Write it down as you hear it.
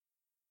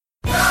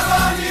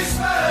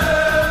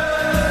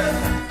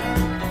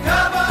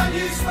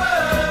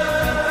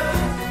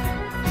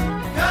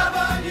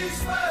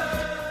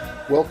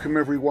Welcome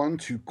everyone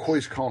to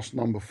COYSCast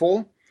number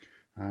 4.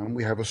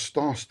 We have a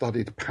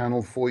star-studded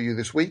panel for you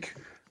this week.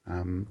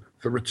 The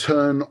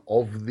return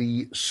of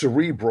the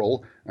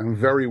cerebral and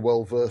very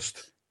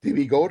well-versed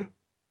demigod.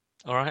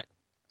 All right.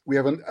 We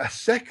have a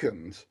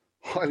second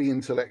highly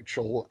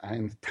intellectual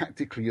and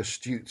tactically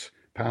astute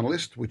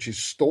panelist, which is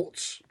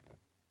Storts.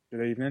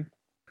 Good evening.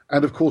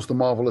 And of course, the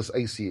marvellous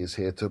acey is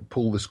here to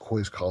pull this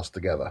COYSCast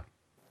together.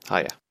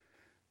 Hiya.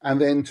 And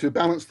then to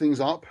balance things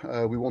up,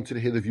 we wanted to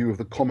hear the view of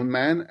the common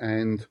man,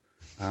 and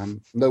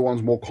no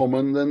one's more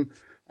common than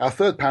our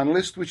third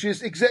panelist, which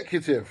is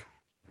executive.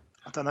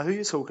 I don't know who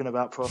you're talking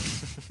about,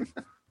 Prof.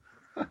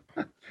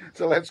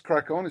 So let's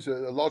crack on. It's a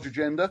large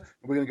agenda.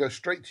 We're going to go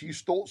straight to you,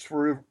 Storts,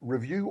 for a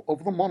review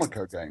of the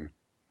Monaco game.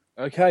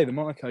 Okay, the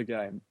Monaco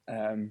game.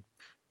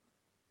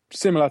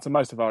 Similar to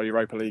most of our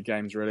Europa League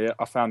games, really.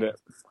 I found it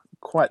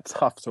quite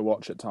tough to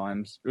watch at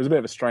times. It was a bit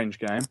of a strange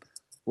game.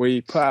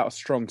 We put out a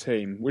strong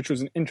team, which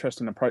was an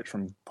interesting approach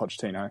from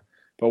Pochettino,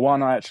 but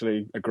one I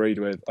actually agreed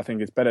with. I think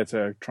it's better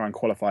to try and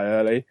qualify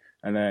early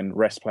and then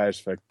rest players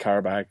for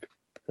Karabag,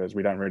 because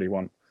we don't really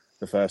want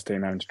the first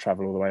team having to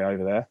travel all the way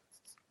over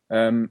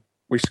there.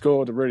 We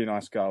scored a really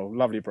nice goal,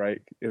 lovely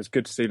break. It was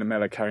good to see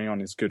Lamela carrying on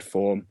his good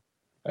form.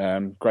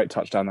 Great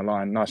touch down the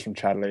line, nice from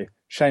Chadley.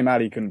 Shame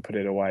Ali couldn't put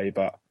it away,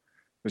 but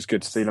it was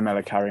good to see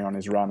Lamela carrying on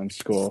his run and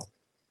score.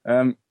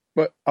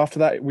 But after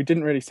that, we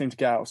didn't really seem to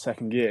get out of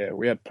second gear.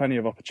 We had plenty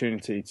of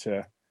opportunity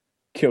to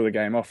kill the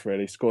game off,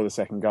 really, score the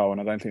second goal, and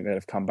I don't think they'd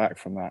have come back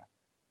from that.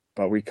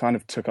 But we kind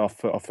of took our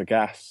foot off the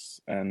gas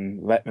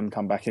and let them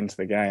come back into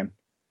the game.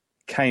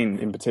 Kane,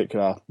 in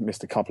particular,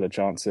 missed a couple of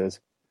chances,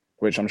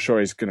 which I'm sure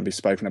he's going to be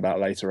spoken about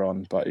later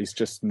on, but he's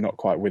just not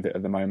quite with it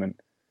at the moment.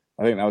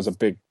 I think that was a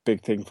big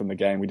thing from the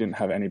game. We didn't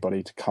have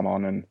anybody to come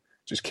on and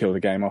just kill the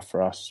game off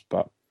for us.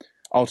 But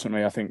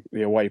ultimately, I think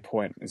the away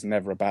point is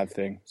never a bad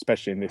thing,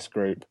 especially in this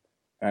group.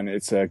 And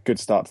it's a good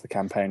start to the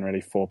campaign, really.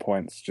 4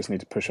 points. Just need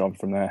to push on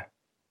from there.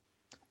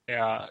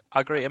 Yeah, I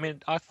agree. I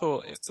mean, I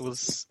thought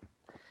it's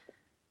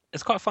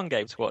quite a fun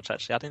game to watch,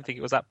 actually. I didn't think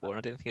it was that boring.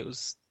 I didn't think it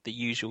was the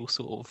usual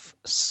sort of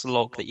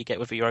slog that you get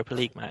with a Europa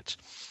League match.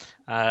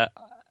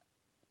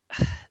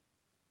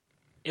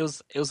 It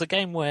was a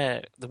game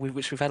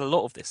which we've had a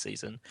lot of this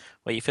season,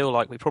 where you feel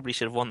like we probably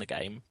should have won the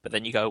game, but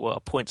then you go, well, a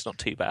point's not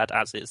too bad,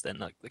 as is. Then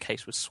like the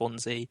case with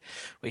Swansea,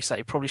 where you say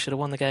you probably should have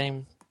won the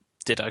game,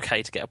 did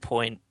okay to get a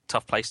point,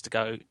 tough place to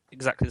go.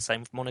 Exactly the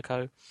same with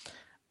Monaco.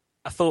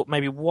 I thought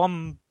maybe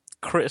one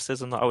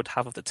criticism that I would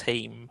have of the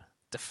team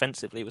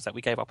defensively was that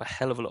we gave up a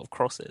hell of a lot of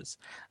crosses.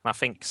 And I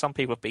think some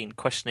people have been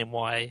questioning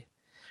why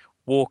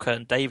Walker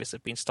and Davis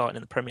have been starting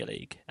in the Premier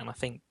League. And I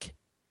think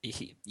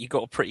you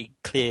got a pretty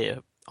clear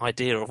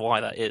idea of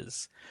why that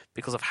is,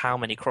 because of how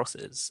many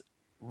crosses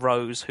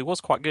Rose, who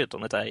was quite good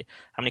on the day,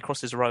 how many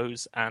crosses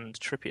Rose and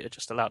Trippier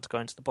just allowed to go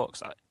into the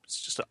box.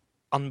 It's just an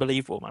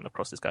unbelievable amount of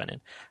crosses going in.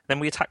 And then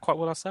we attacked quite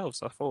well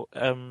ourselves. I thought,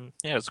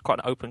 it was quite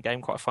an open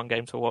game, quite a fun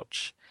game to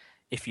watch,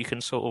 if you can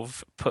sort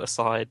of put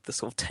aside the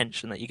sort of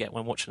tension that you get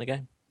when watching a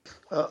game.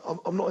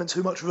 I'm not in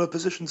too much of a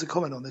position to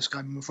comment on this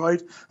game, I'm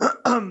afraid.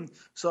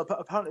 So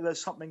apparently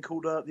there's something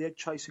called the Egg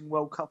Chasing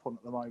World Cup on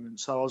at the moment.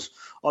 So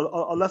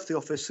I left the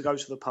office to go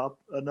to the pub,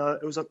 and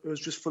it was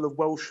just full of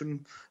Welsh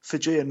and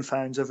Fijian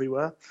fans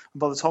everywhere. And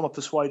by the time I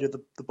persuaded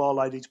the bar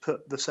lady to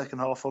put the second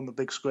half on the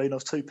big screen, I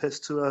was too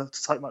pissed to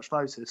take much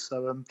notice.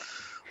 So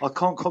I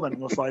can't comment,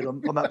 I'm afraid, on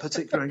that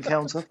particular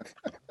encounter.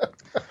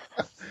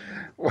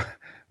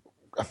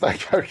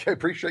 Thank you. Okay,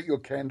 appreciate your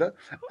candour.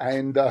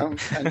 And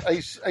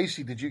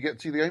acey, did you get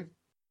to the game?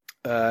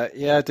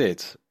 Yeah, I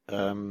did.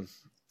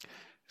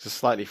 It's a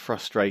slightly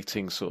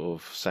frustrating sort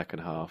of second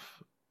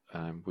half.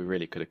 We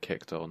really could have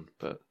kicked on,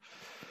 but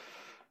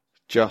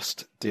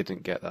just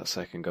didn't get that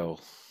second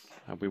goal.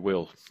 And we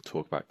will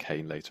talk about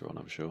Kane later on,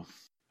 I'm sure.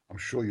 I'm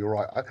sure you're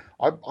right.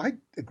 I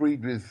agree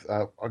with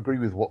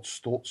what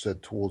Stort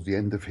said towards the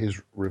end of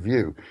his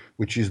review,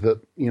 which is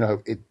that,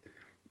 it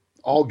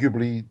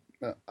arguably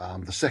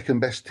the second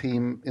best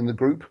team in the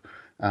group,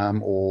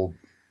 or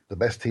the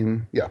best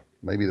team,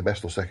 maybe the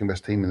best or second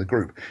best team in the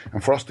group.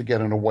 And for us to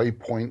get an away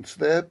point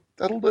there,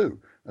 that'll do,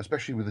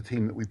 especially with the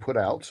team that we put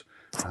out,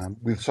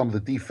 with some of the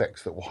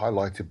defects that were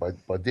highlighted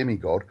by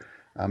Demigod.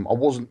 I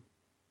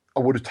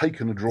would have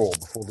taken a draw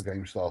before the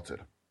game started.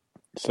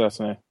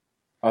 Certainly.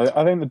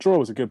 I think the draw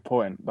was a good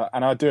point,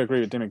 and I do agree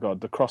with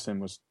Demigod. The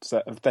crossing was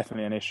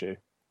definitely an issue.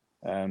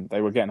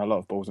 They were getting a lot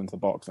of balls into the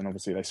box, and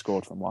obviously they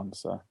scored from one,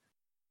 so...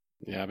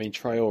 Yeah, I mean,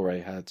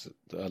 Traore had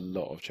a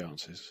lot of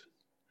chances.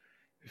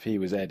 If he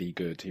was any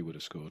good, he would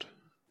have scored.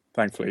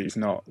 Thankfully, he's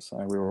not, so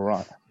we were all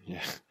right.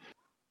 Yeah.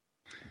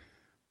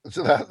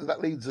 So that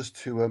leads us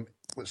to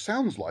what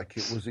sounds like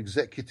it was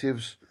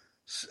Executive's,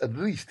 at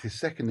least his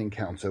second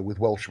encounter with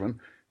Welshmen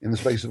in the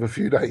space of a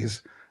few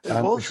days.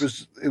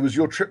 It was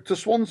your trip to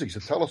Swansea, so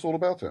tell us all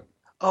about it.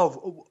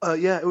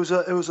 It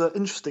was an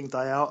interesting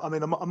day out. I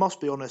mean, I must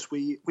be honest.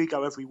 We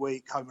go every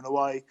week, home and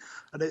away,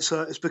 and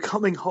it's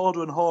becoming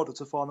harder and harder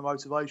to find the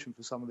motivation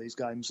for some of these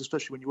games,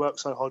 especially when you work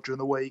so hard during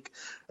the week,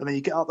 and then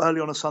you get up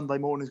early on a Sunday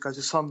morning to go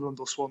to Sunderland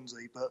or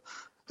Swansea. But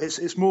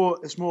It's more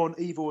an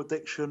evil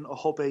addiction, a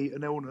hobby,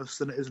 an illness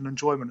than it is an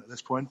enjoyment at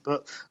this point.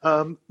 But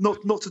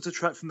not to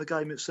detract from the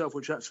game itself,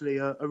 which is actually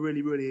a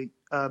really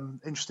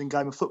interesting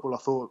game of football. I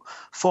thought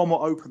far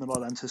more open than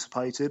I'd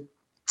anticipated.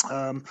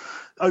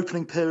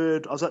 Opening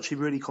period, I was actually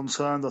really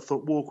concerned. I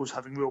thought Walker was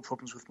having real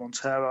problems with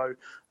Montero,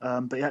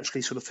 but he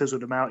actually sort of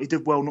fizzled him out. He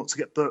did well not to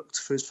get booked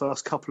for his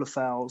first couple of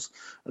fouls,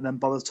 and then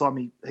by the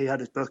time he had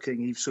his booking,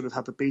 he sort of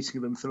had the beating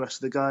of him for the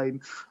rest of the game.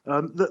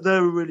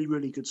 They're a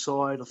really good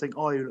side. I think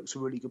Ayew looks a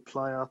really good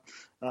player.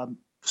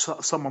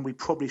 Someone we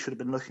probably should have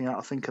been looking at,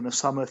 I think, in the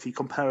summer, if you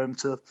compare him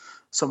to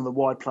some of the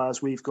wide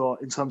players we've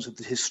got in terms of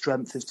his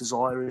strength, his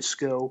desire, his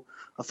skill.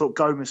 I thought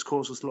Gomez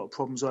caused us a lot of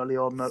problems early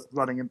on,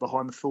 running in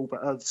behind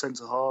the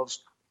centre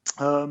halves.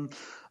 And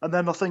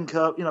then I think, we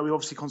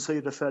obviously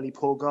conceded a fairly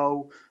poor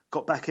goal,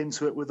 got back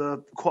into it with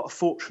quite a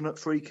fortunate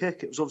free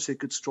kick. It was obviously a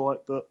good strike,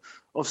 but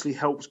obviously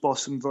helped by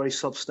some very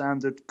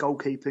substandard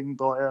goalkeeping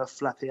by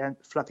Flappy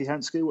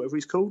Hansky, whatever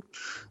he's called.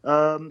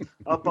 But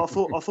I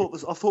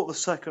thought the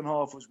second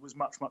half was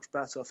much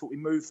better. I thought we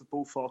moved the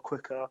ball far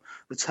quicker.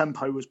 The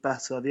tempo was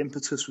better. The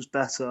impetus was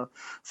better.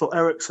 I thought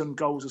Ericsson,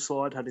 goals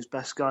aside, had his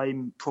best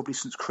game probably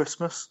since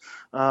Christmas.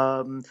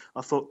 I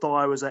thought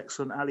Dyer was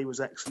excellent. Ali was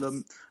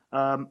excellent.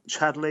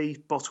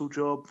 Chadley, bottle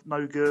job,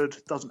 no good,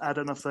 doesn't add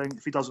anything.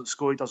 If he doesn't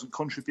score, he doesn't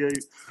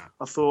contribute.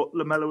 I thought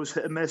Lamela was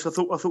hit and miss. I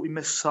thought we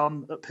missed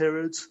Son at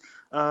periods.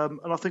 And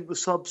I think the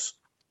subs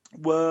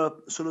were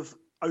sort of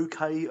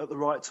okay at the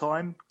right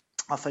time.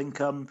 I think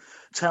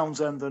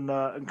Townsend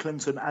and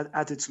Clinton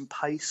added some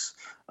pace.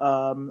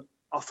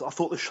 I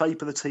thought the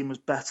shape of the team was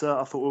better.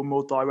 I thought we were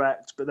more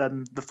direct, but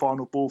then the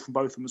final ball from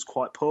both of them was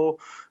quite poor.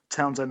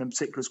 Townsend in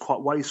particular is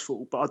quite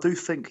wasteful, but I do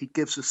think he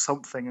gives us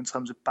something in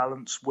terms of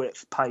balance,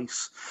 width,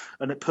 pace,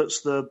 and it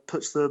puts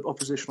the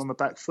opposition on the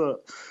back foot.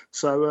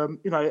 So,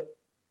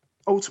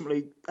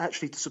 ultimately,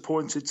 actually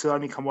disappointed to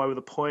only come away with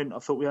a point. I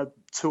thought we had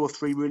 2 or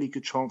 3 really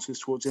good chances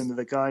towards the end of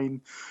the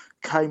game.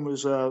 Kane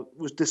was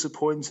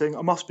disappointing.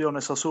 I must be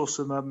honest, I saw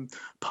some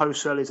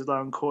posts earlier today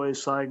on Coy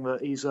saying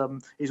that he's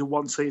a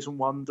one-season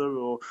wonder,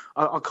 or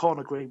I can't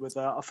agree with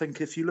that. I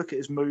think if you look at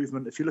his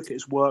movement, if you look at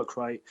his work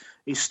rate,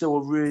 he's still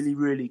a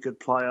really good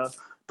player.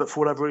 But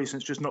for whatever reason,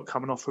 it's just not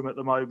coming off for him at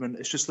the moment.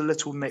 It's just the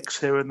little nicks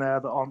here and there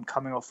that aren't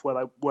coming off where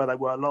they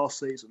were last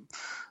season.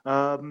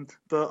 But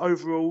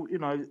overall,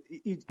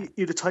 you'd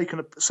have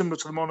taken similar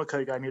to the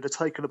Monaco game. You'd have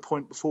taken a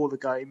point before the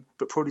game,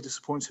 but probably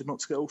disappointed not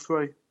to get all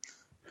 3.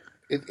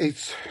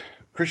 It's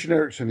Christian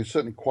Eriksen is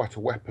certainly quite a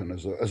weapon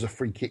as a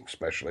free kick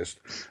specialist,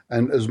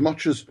 and as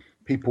much as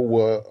I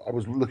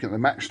was looking at the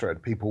match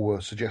thread, people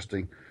were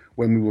suggesting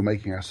when we were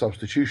making our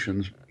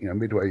substitutions,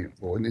 midway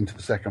or into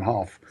the second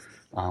half,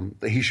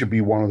 that he should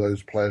be one of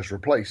those players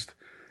replaced.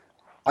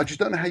 I just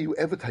don't know how you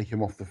ever take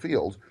him off the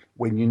field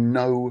when you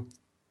know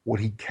what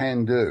he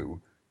can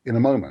do in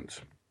a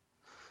moment.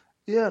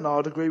 Yeah, no,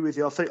 I'd agree with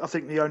you. I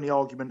think the only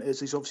argument is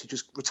he's obviously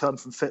just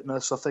returned from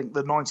fitness. I think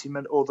the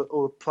 90-minute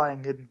or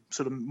playing in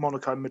sort of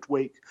Monaco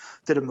midweek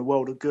did him the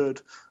world of good.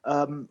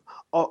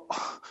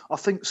 I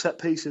think set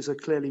pieces are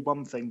clearly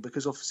one thing,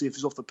 because obviously if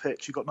he's off the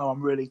pitch, you've got no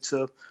one really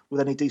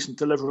with any decent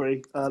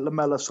delivery.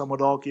 Lamela, some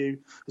would argue,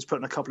 has put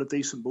in a couple of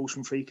decent balls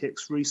from free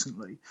kicks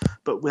recently,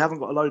 but we haven't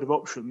got a load of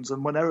options.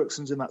 And when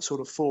Eriksen's in that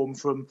sort of form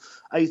from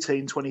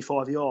 18,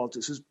 25 yards,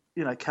 it's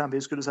can be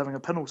as good as having a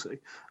penalty.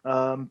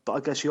 But I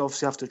guess you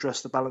obviously have to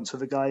address the balance of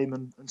the game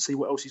and see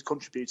what else he's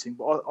contributing.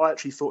 But I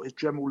actually thought his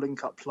general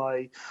link-up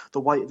play, the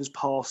weight of his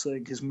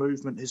passing, his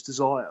movement, his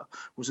desire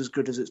was as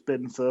good as it's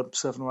been for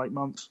 7 or 8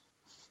 months.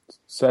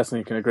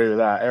 Certainly can agree with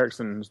that.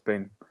 Eriksen's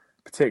been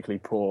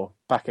particularly poor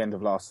back end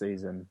of last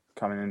season,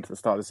 coming into the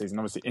start of the season.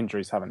 Obviously,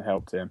 injuries haven't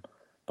helped him,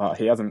 but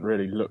he hasn't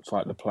really looked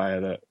like the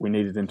player that we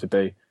needed him to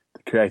be,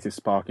 the creative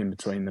spark in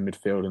between the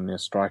midfield and the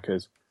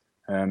strikers.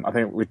 I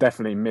think we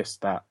definitely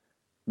missed that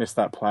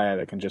player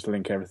that can just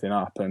link everything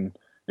up. And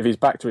if he's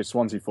back to his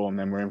Swansea form,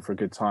 then we're in for a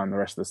good time the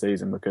rest of the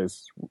season,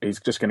 because he's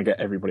just going to get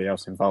everybody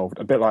else involved,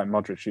 a bit like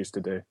Modric used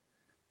to do.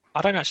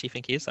 I don't actually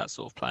think he is that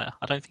sort of player.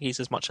 I don't think he's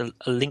as much a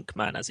link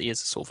man as he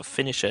is a sort of a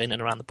finisher in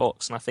and around the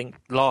box. And I think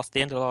the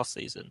end of last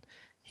season,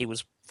 he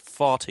was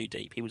far too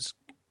deep. He was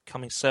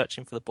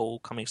searching for the ball,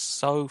 coming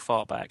so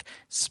far back,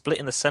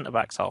 splitting the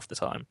centre-backs half the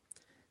time.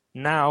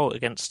 Now,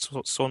 against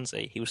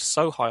Swansea, he was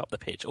so high up the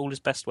pitch. All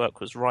his best work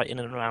was right in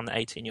and around the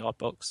 18-yard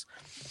box.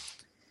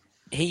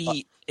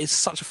 He is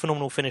such a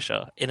phenomenal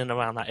finisher in and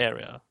around that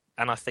area.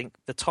 And I think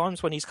the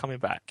times when he's coming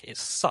back,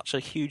 it's such a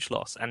huge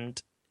loss.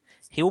 And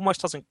he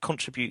almost doesn't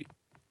contribute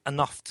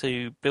enough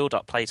to build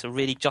up play to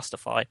really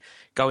justify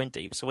going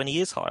deep. So when he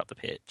is high up the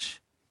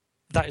pitch,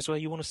 that is where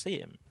you want to see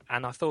him.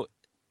 And I thought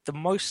the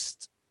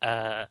most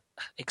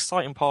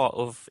exciting part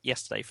of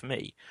yesterday for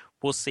me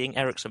was seeing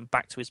Eriksen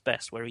back to his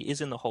best, where he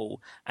is in the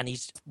hole and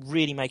he's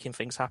really making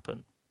things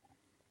happen.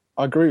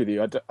 I agree with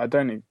you. I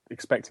don't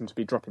expect him to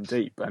be dropping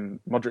deep, and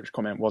Modric's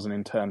comment wasn't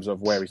in terms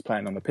of where he's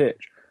playing on the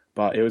pitch,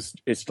 but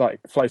it's like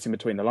floating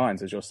between the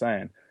lines, as you're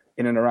saying.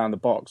 in and around the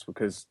box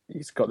because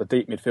he's got the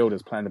deep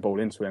midfielders playing the ball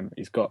into him.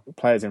 He's got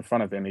players in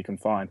front of him he can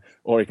find,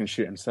 or he can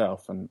shoot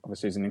himself. And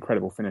obviously, he's an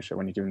incredible finisher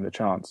when you give him the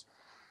chance.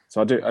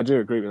 So I do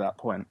agree with that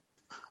point.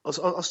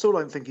 I still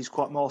don't think he's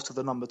quite mastered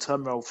the number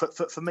 10 role.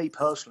 For me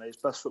personally, his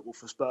best football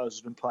for Spurs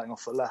has been playing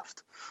off the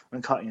left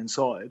and cutting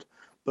inside.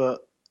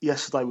 But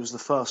yesterday was the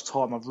first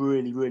time I've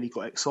really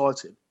got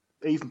excited,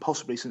 even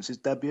possibly since his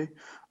debut,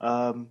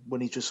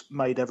 when he just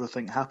made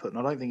everything happen.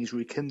 I don't think he's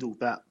rekindled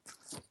that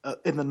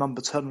in the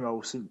number 10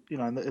 role since,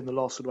 in the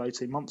last sort of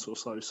 18 months or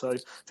so. So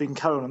if he can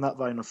carry on in that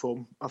vein of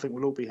form, I think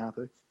we'll all be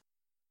happy.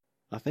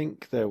 I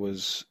think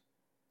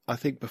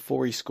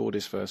before he scored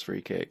his first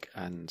free kick,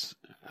 and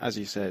as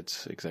you said,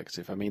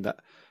 Executive, I mean,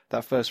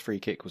 that first free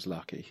kick was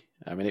lucky.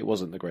 I mean, it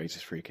wasn't the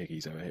greatest free kick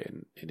he's ever hit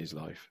in his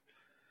life.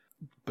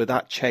 But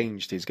that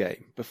changed his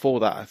game. Before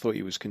that, I thought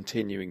he was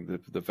continuing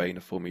the vein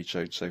of form he'd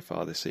showed so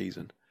far this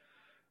season.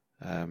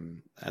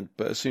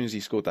 But as soon as he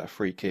scored that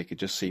free kick, it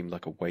just seemed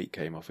like a weight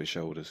came off his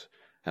shoulders.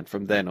 And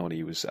from then on,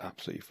 he was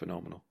absolutely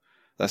phenomenal.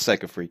 That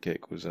second free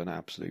kick was an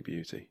absolute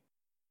beauty.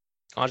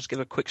 I'll just give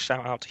a quick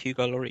shout out to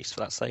Hugo Lloris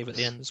for that save at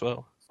the end as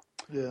well.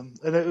 Yeah,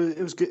 and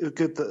it was good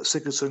that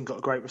Sigurdsson got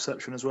a great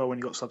reception as well when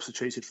he got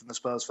substituted from the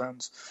Spurs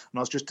fans. And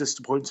I was just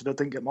disappointed I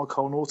didn't get my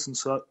Cole Norton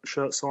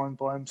shirt signed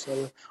by him.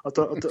 So I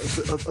don't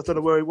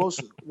know where he was.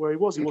 He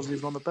wasn't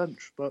even on the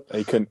bench. But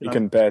he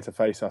couldn't bear to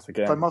face us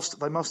again.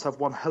 They must have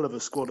one hell of a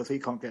squad if he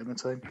can't get in the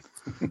team.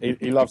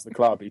 He loves the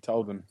club. He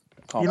told them.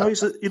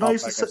 He's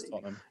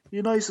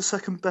the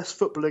second best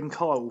footballing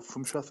Kyle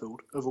from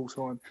Sheffield of all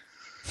time.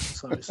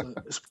 So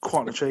it's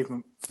quite an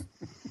achievement.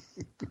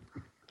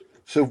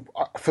 So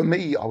for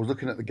me, I was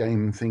looking at the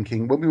game and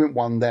thinking, when we went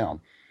 1 down,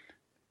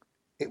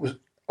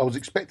 I was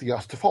expecting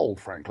us to fold,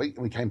 frankly, and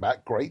we came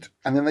back great.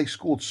 And then they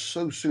scored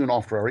so soon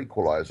after our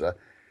equaliser.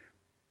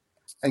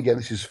 Again,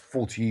 this is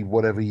 40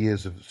 whatever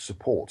years of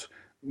support.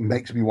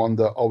 Makes me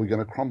wonder, are we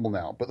going to crumble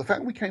now? But the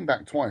fact we came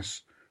back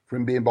twice for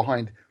him being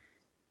behind,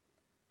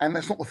 and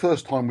that's not the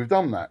first time we've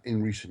done that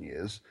in recent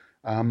years,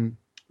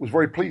 was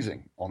very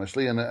pleasing,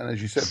 honestly. And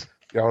as you said,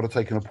 I would have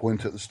taken a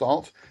point at the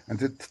start, and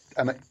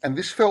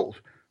this felt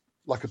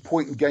like a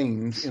point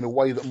gained in a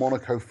way that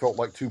Monaco felt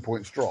like 2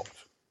 points dropped.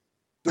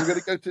 So we're going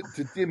to go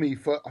to Dimmy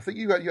for, I think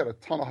you had a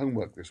ton of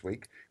homework this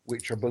week,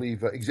 which I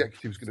believe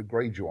Executive's going to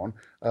grade you on,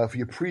 for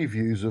your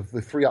previews of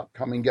the 3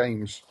 upcoming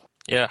games.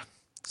 Yeah.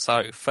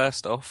 So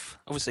first off,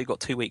 obviously you've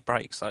got 2-week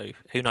break, so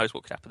who knows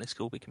what could happen. This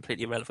could all be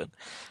completely irrelevant.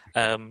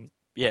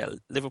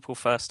 Liverpool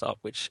first up,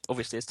 which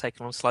obviously has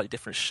taken on a slightly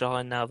different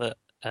shine now that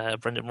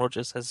Brendan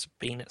Rodgers has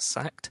been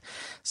sacked.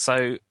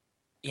 So,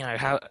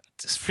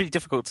 it's pretty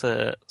difficult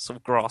to sort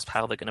of grasp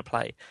how they're going to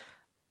play.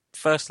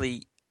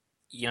 Firstly,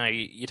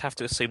 you'd have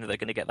to assume that they're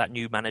going to get that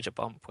new manager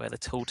bump where the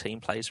whole team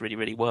plays really,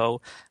 really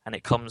well, and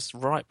it comes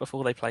right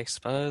before they play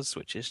Spurs,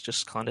 which is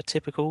just kind of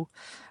typical.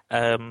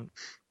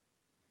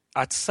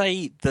 I'd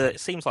say that it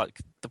seems like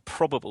the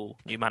probable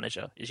new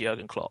manager is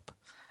Jurgen Klopp,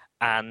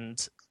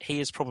 and he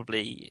is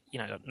probably,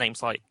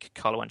 names like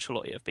Carlo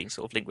Ancelotti have been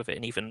sort of linked with it,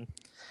 and even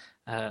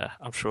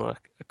I'm sure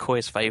a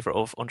Coy's favourite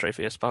of Andre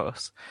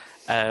Villas-Boas.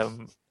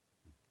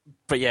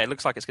 But yeah, it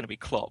looks like it's going to be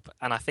Klopp,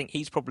 and I think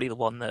he's probably the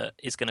one that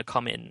is going to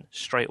come in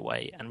straight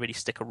away and really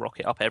stick a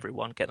rocket up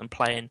everyone, get them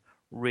playing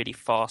really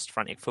fast,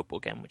 frantic football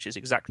again, which is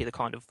exactly the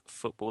kind of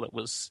football that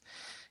was,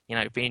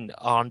 been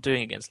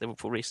doing against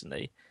Liverpool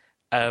recently.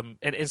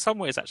 In some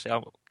ways, actually,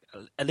 I'm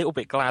a little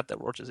bit glad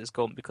that Rodgers is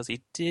gone because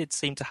he did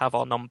seem to have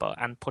our number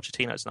and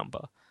Pochettino's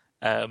number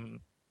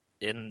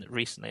in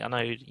recently. I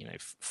know,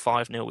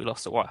 5-0 we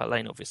lost at White Hart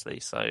Lane, obviously,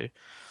 so.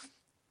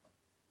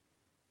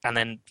 And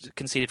then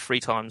conceded 3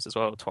 times as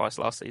well, twice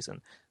last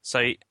season.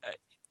 So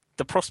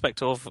the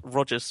prospect of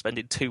Rodgers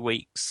spending 2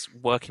 weeks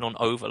working on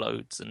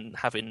overloads and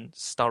having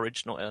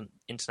Sturridge not on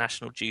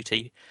international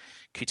duty,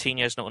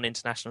 Coutinho's not on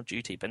international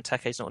duty,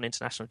 Benteke's not on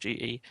international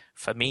duty,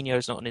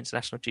 Firmino's not on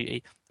international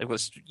duty. They've got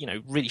this,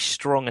 really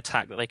strong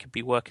attack that they could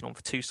be working on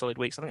for 2 solid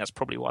weeks. I think that's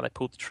probably why they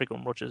pulled the trigger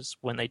on Rodgers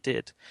when they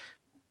did,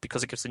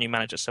 because it gives the new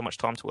manager so much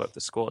time to work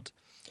the squad.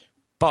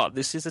 But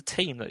this is a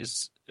team that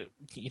is,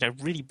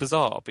 really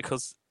bizarre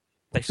because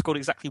they've scored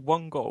exactly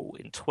 1 goal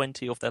in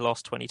 20 of their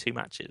last 22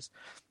 matches.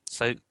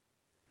 So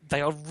they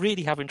are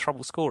really having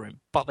trouble scoring,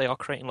 but they are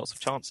creating lots of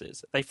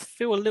chances. They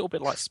feel a little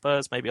bit like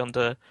Spurs, maybe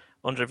under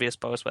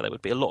Villas-Boas, where there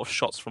would be a lot of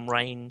shots from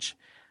range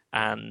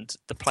and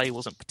the play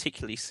wasn't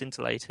particularly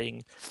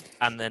scintillating,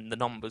 and then the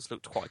numbers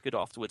looked quite good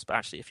afterwards. But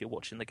actually, if you're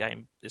watching the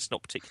game, it's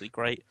not particularly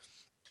great.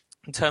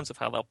 In terms of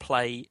how they'll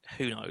play,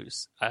 who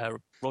knows?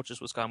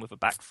 Rodgers was going with a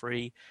back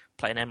 3,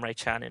 playing Emre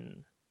Can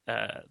in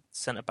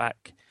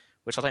centre-back,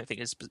 which I don't think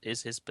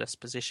is his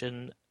best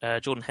position.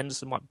 Jordan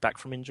Henderson might be back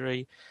from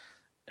injury,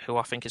 who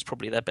I think is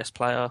probably their best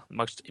player,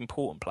 most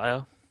important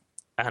player.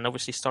 And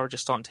obviously Sturridge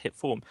is starting to hit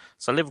form.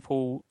 So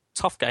Liverpool,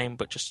 tough game,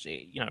 but just,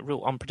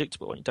 real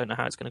unpredictable, and you don't know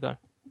how it's going to go.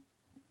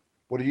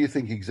 What do you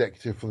think,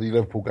 executive, for the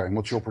Liverpool game?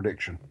 What's your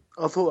prediction?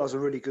 I thought that was a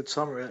really good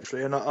summary,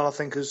 actually, and I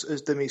think, as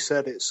Dimmy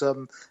said,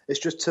 it's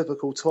just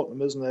typical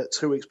Tottenham, isn't it?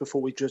 2 weeks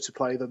before we due to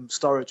play them,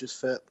 Sturridge is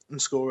fit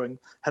and scoring,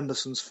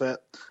 Henderson's fit.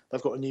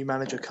 They've got a new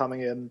manager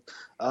coming in,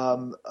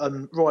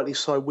 and rightly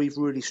so. We've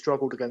really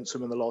struggled against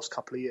them in the last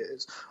couple of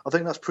years. I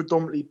think that's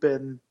predominantly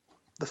been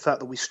the fact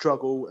that we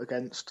struggle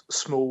against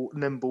small,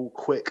 nimble,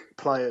 quick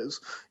players.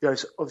 So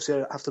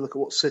obviously, I have to look at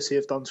what City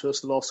have done to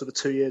us the last sort of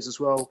 2 years as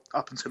well,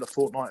 up until a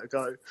fortnight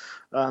ago.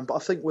 But I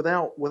think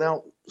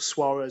without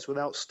Suarez,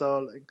 without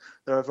Sterling,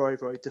 they're a very,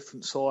 very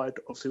different side.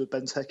 Obviously, with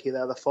Benteke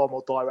there, they're far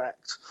more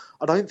direct.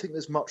 I don't think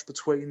there's much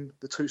between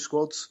the two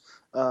squads.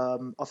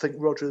 I think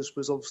Rodgers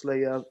was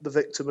obviously the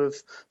victim of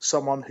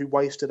someone who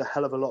wasted a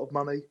hell of a lot of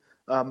money.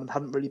 And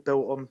hadn't really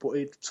built on what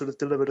he'd sort of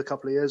delivered a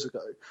couple of years ago.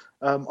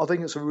 I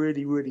think it's a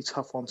really, really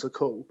tough one to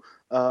call.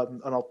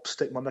 And I'll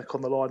stick my neck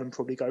on the line and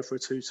probably go for a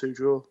 2-2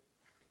 draw.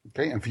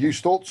 Okay, and for you,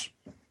 Storts?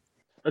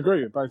 I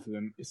agree with both of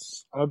them.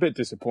 I'm a bit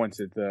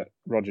disappointed that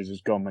Rodgers has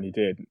gone when he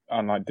did,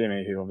 unlike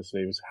Dimmy, who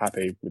obviously was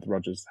happy with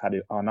Rodgers, had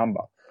our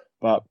number.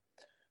 But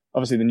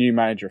obviously the new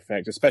manager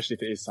effect, especially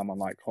if it is someone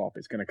like Klopp,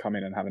 it's going to come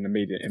in and have an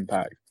immediate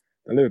impact.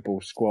 The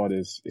Liverpool squad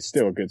is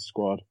still a good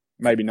squad.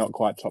 Maybe not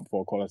quite top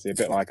 4 quality, a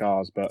bit like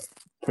ours, but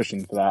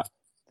pushing for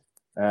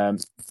that.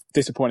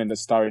 Disappointing that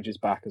Sturridge is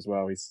back as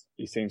well.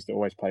 He seems to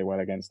always play well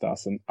against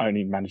us and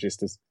only manages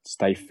to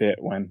stay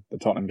fit when the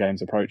Tottenham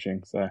game's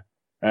approaching. So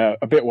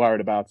a bit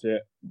worried about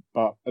it.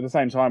 But at the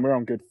same time, we're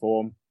on good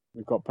form.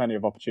 We've got plenty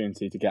of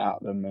opportunity to get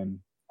at them. And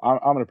I'm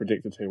going to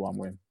predict a 2-1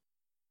 win.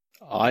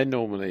 I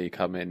normally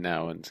come in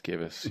now and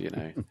give us,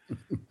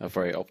 a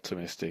very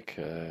optimistic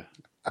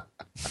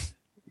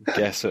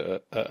guess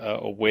at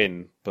a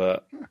win,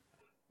 but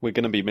we're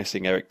going to be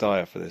missing Eric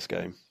Dyer for this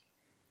game.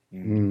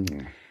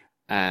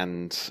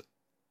 And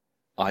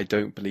I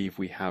don't believe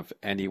we have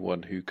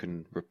anyone who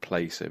can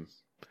replace him.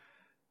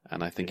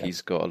 And I think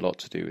he's got a lot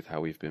to do with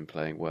how we've been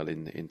playing well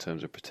in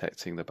terms of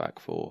protecting the back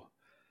four.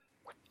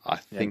 I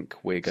think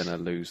we're going to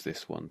lose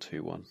this one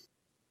 2-1.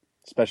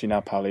 Especially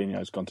now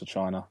Paulinho's gone to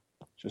China.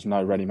 Just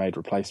no ready-made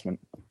replacement.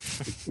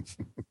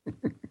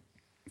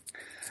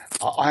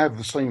 I have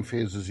the same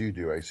fears as you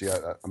do, acey.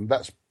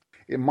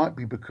 It might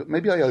be because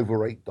maybe I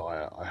overrate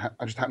Dyer.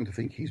 I just happen to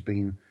think he's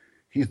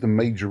the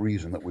major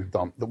reason that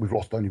we've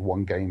lost only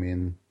one game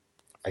in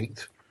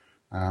 8,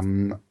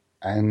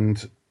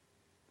 and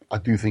I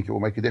do think it will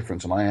make a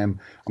difference. And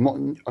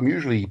I'm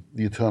usually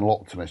the eternal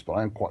optimist, but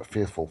I am quite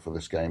fearful for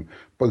this game,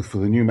 both for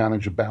the new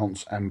manager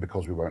bounce and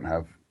because we won't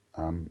have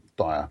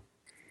Dyer.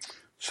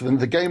 So then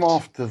the game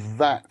after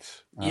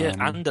that,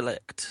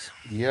 Anderlecht.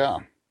 Yeah.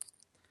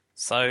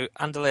 So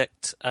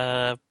Anderlecht,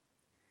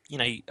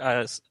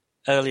 as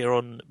earlier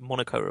on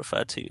Monaco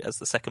referred to as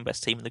the second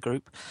best team in the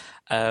group.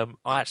 I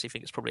actually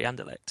think it's probably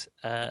Anderlecht.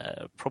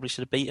 Probably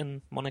should have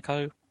beaten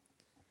Monaco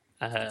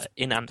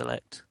in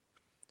Anderlecht.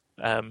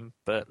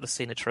 But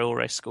Lassina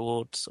Traoré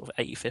scored sort of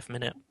 85th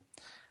minute.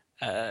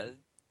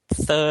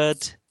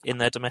 Third in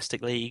their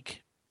domestic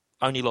league,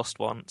 only lost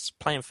once,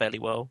 playing fairly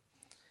well.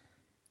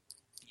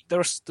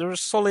 They're a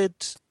solid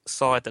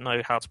side that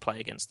know how to play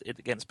against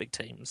big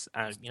teams.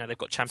 They've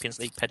got Champions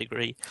League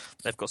pedigree.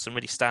 They've got some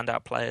really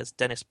standout players.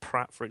 Dennis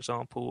Pratt, for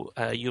example,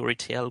 Yuri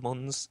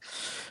Tielemans,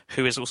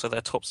 who is also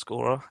their top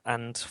scorer.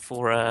 And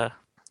for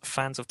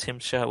fans of Tim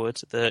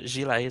Sherwood, the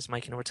Gilet is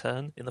making a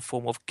return in the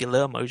form of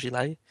Guillermo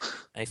Gilet,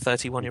 a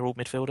 31-year-old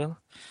midfielder.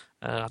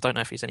 I don't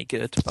know if he's any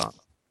good, but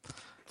I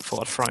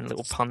thought I'd throw in a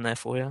little pun there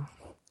for you.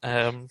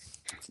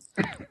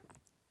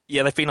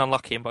 They've been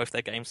unlucky in both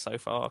their games so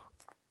far.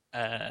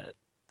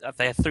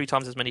 They had 3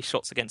 times as many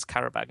shots against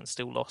Karabakh and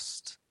still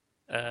lost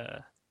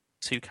to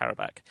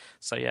Karabakh.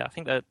 So I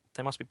think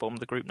they must be bottom of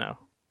the group now.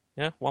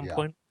 Yeah, 1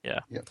 point. Yeah,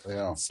 they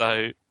are.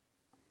 So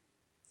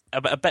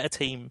a better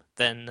team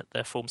than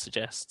their form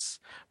suggests,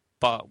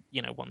 but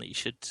one that you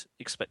should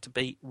expect to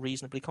beat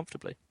reasonably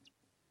comfortably.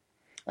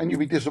 And you'll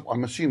be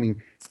I'm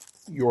assuming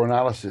your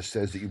analysis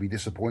says that you'll be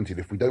disappointed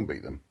if we don't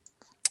beat them.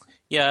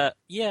 Yeah,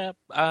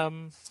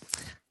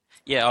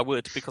 I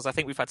would, because I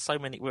think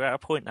we're at a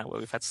point now where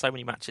we've had so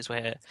many matches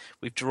where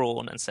we've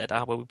drawn and said,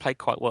 we played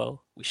quite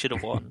well, we should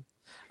have won.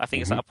 I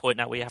think it's at a point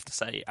now where you have to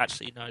say,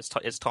 actually, no,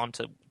 it's time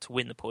to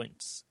win the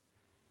points,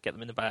 get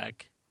them in the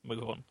bag,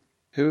 move on.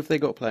 Who have they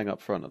got playing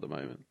up front at the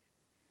moment?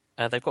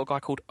 They've got a guy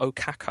called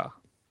Okaka,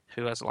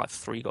 who has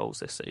 3 goals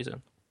this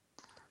season.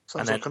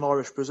 Sounds like an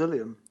Irish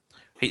Brazilian.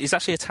 He's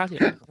actually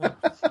Italian,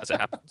 as it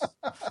happens.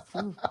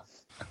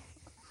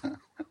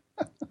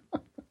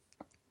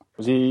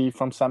 Was he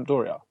from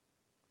Sampdoria?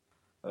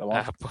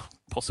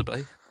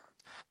 Possibly.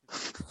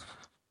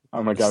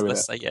 I'm going to go with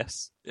let's it. Say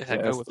yes.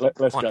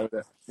 Let's go with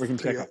it. We can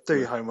do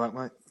your homework,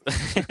 mate.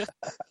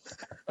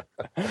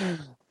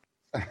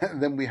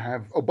 And then we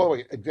have... Oh, by the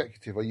way,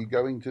 Executive, are you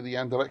going to the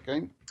Anderlecht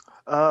game?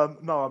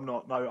 No, I'm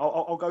not. No,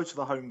 I'll go to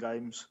the home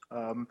games,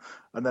 and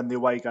then the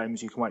away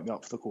games you can wake me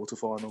up for the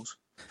quarterfinals.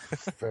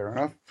 Fair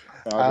enough.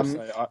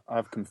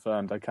 I've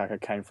confirmed Okaka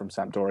came from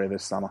Sampdoria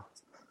this summer.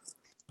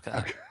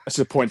 Okay. That's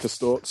a point to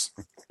Storts.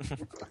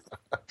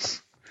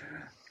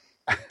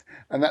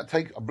 And I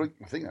think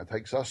that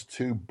takes us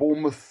to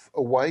Bournemouth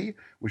away,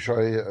 which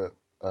I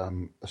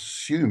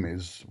assume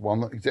is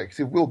one that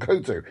Executive will go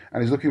to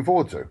and is looking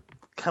forward to.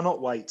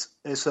 Cannot wait.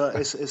 It's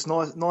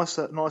nice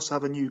to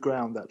have a new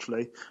ground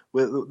actually.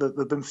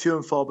 There've been few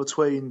and far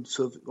between.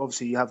 Sort of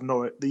obviously you have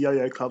Norwich, the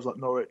yo-yo clubs like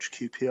Norwich,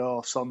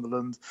 QPR,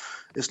 Sunderland.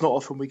 It's not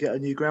often we get a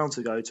new ground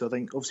to go to. I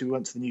think obviously we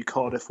went to the new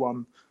Cardiff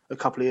one a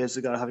couple of years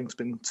ago, having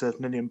been to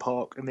Ninian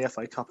Park in the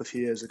FA Cup a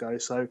few years ago.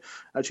 So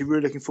actually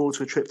really looking forward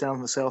to a trip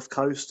down the south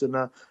coast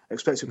and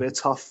expect it to be a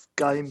tough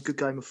game, good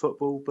game of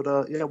football.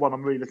 But one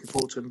I'm really looking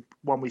forward to and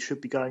one we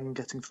should be going and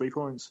getting 3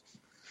 points.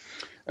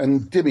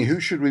 And Dimmy, who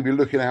should we be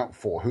looking out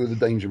for? Who are the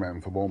danger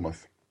men for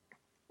Bournemouth?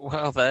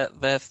 Well,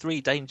 they're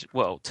two danger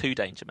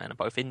men are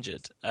both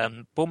injured.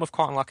 Bournemouth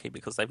quite unlucky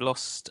because they've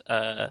lost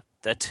their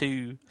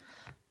 2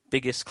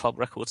 biggest club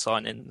record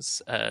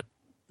signings,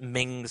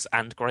 Mings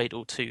and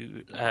Gradle,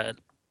 to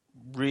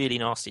really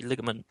nasty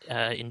ligament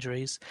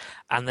injuries,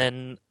 and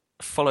then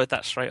followed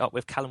that straight up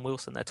with Callum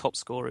Wilson, their top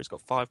scorer, who's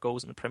got 5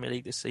 goals in the Premier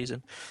League this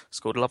season,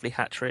 scored a lovely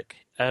hat-trick.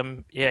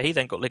 He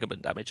then got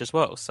ligament damage as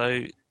well,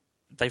 so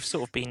they've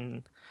sort of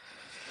been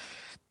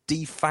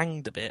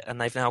defanged a bit, and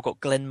they've now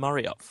got Glenn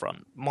Murray up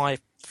front. My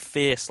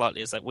fear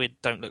slightly is that we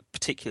don't look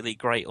particularly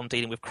great on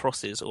dealing with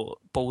crosses or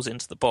balls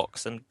into the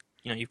box, and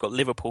you've got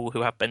Liverpool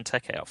who have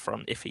Benteke up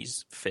front if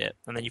he's fit,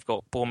 and then you've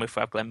got Bournemouth who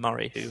have Glenn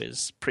Murray who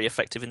is pretty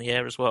effective in the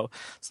air as well.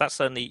 So that's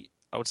certainly,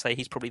 I would say,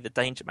 he's probably the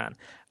danger man.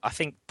 I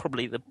think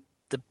probably the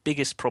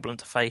biggest problem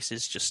to face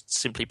is just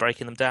simply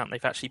breaking them down.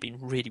 They've actually been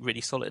really,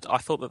 really solid. I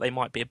thought that they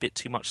might be a bit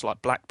too much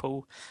like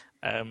Blackpool.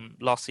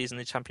 Last season in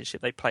the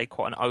Championship, they played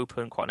quite an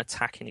open, quite an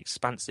attacking,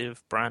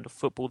 expansive brand of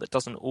football that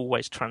doesn't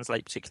always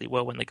translate particularly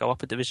well when they go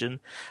up a division.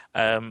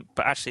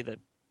 But actually, they're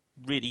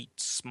really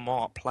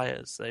smart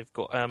players. They've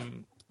got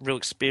real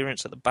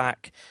experience at the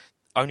back.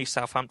 Only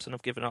Southampton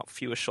have given up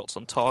fewer shots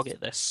on target.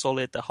 They're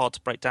solid. They're hard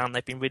to break down.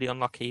 They've been really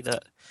unlucky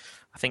that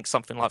I think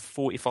something like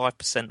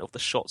 45% of the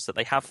shots that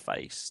they have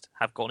faced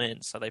have gone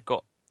in. So they've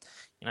got,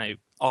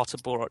 Artur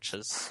Boruc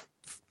has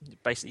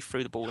basically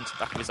threw the ball into the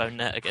back of his own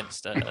net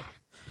against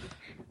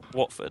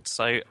Watford.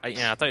 So I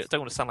don't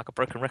want to sound like a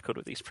broken record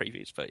with these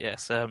previews, but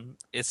yes,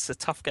 it's a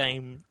tough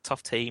game,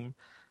 tough team,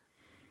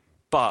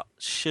 but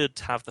should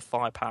have the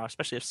firepower,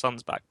 especially if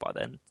Son's back by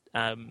then,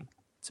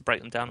 to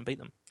break them down and beat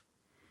them.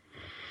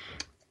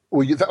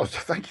 Well,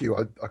 thank you.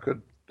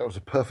 That was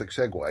a perfect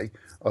segue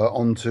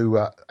onto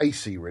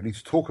acey, really,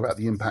 to talk about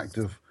the impact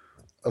of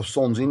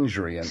Son's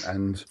injury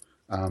and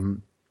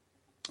the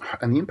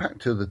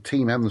impact to the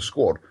team and the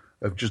squad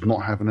of just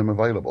not having him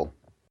available.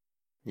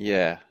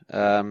 Yeah.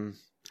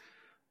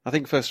 I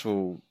think, first of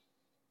all,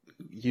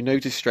 you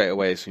noticed straight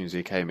away as soon as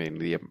he came in,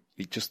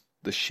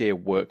 the sheer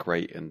work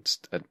rate and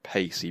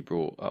pace he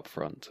brought up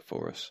front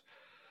for us.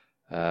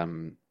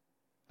 And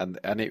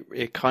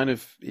it kind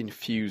of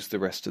infused the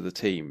rest of the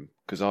team,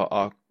 because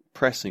our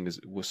pressing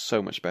was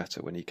so much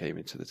better when he came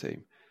into the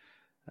team.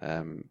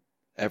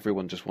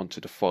 Everyone just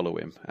wanted to follow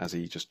him as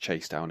he just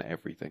chased down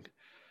everything.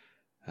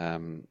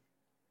 And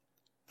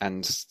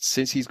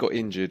since he's got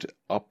injured,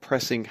 our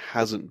pressing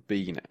hasn't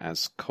been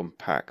as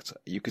compact.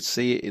 You could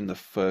see it in the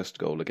first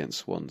goal against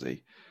Swansea,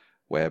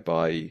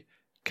 whereby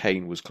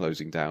Kane was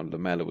closing down,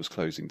 Lamela was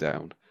closing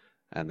down,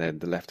 and then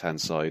the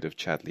left-hand side of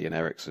Chadley and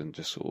Eriksson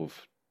just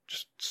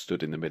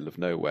stood in the middle of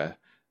nowhere,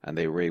 and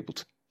they were able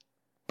to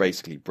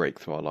basically break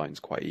through our lines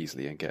quite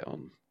easily and get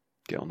on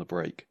the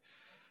break.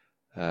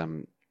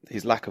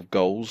 His lack of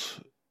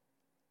goals,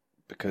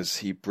 because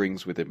he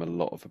brings with him a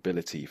lot of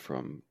ability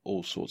from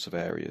all sorts of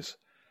areas,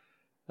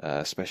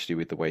 especially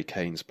with the way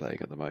Kane's playing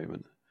at the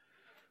moment.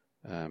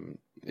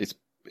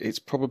 It's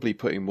probably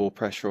putting more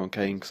pressure on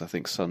Kane, because I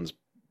think Son's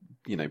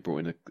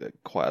brought in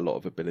quite a lot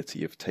of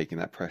ability of taking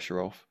that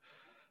pressure off.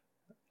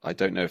 I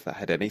don't know if that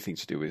had anything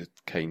to do with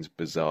Kane's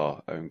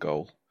bizarre own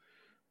goal,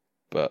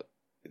 but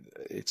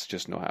it's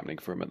just not happening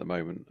for him at the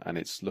moment, and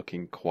it's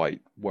looking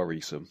quite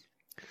worrisome.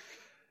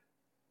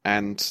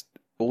 And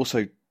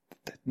also,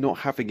 not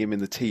having him in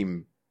the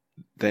team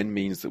then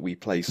means that we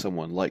play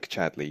someone like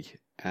Chadley,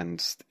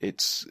 and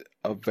it's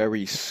a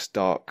very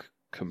stark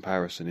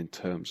comparison in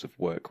terms of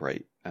work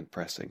rate and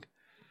pressing.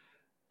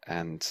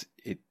 And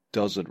it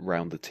doesn't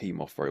round the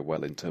team off very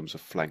well in terms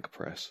of flank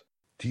press.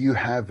 Do you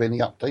have any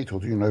update, or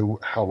do you know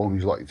how long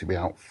he's likely to be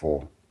out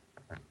for?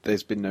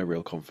 There's been no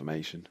real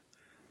confirmation.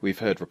 We've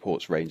heard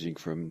reports ranging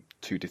from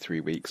 2 to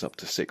 3 weeks up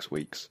to 6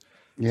 weeks.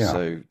 Yeah.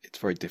 So it's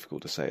very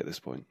difficult to say at this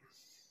point.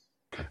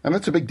 And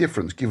that's a big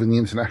difference given the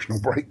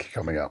international break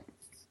coming up.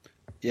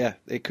 Yeah,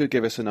 it could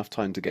give us enough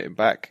time to get him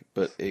back,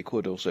 but it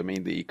could also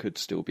mean that he could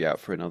still be out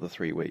for another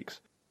 3 weeks.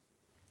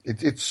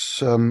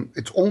 It's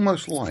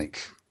almost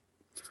like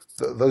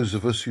those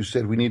of us who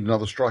said we need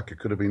another striker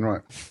could have been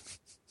right.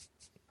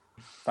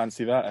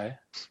 Fancy that, eh?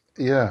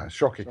 Yeah,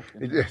 shocking.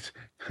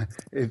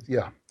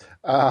 Yeah.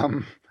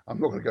 I'm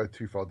not going to go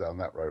too far down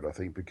that road, I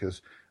think,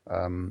 because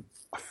I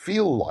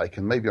feel like,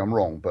 and maybe I'm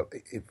wrong, but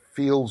it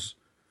feels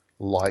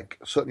like,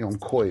 certainly on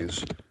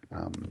Coys,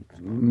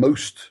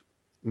 most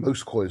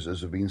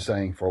Coysers have been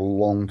saying for a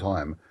long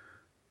time,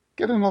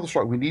 get another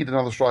striker. We need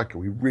another striker.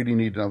 We really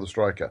need another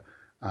striker.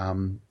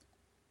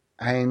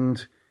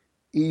 And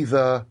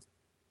either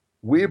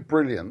we're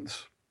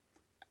brilliant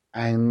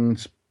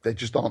and there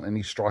just aren't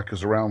any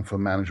strikers around for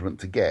management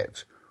to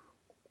get,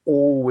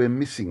 or we're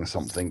missing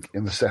something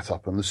in the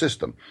setup and the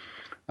system,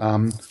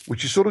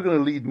 which is sort of going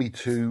to lead me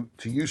to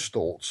you,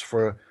 Storts,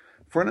 for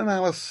an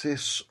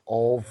analysis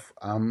of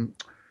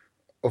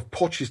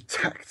Poch's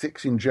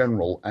tactics in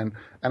general and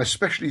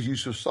especially his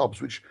use of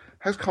subs, which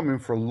has come in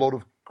for a lot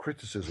of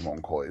criticism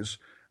on Coys,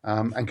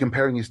 and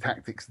comparing his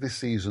tactics this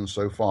season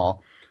so far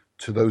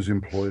to those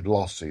employed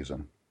last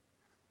season.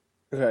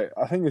 Okay,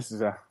 I think this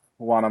is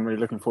one I'm really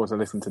looking forward to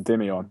listening to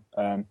Dimmy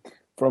on.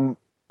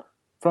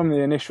 From the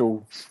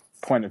initial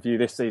point of view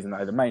this season,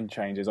 though, the main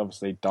change is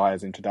obviously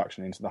Dyer's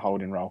introduction into the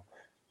holding role.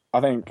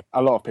 I think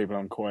a lot of people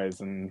on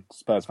Coys and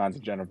Spurs fans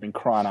in general have been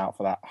crying out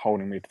for that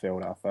holding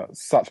midfielder for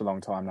such a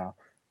long time now.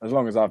 As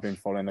long as I've been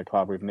following the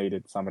club, we've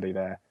needed somebody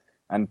there.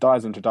 And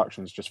Dyer's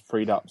introduction has just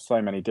freed up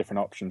so many different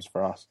options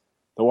for us.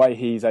 The way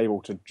he's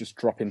able to just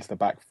drop into the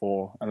back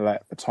four and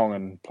let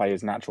Vertonghen play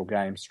his natural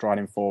game,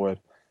 striding forward,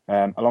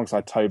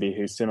 alongside Toby,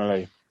 who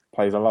similarly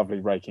plays a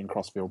lovely raking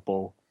crossfield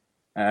ball.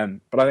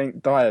 But I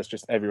think Dyer's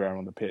just everywhere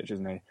on the pitch,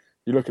 isn't he?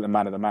 You look at the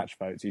man of the match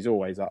votes, he's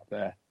always up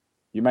there.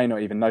 You may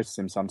not even notice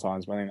him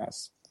sometimes, but I think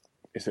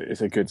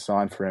it's a good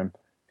sign for him.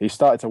 He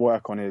started to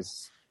work on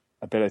his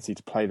ability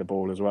to play the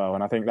ball as well,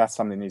 and I think that's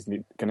something he's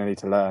going to need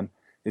to learn.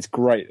 It's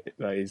great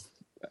that he's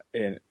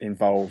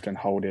involved and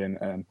holding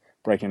and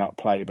breaking up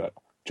play, but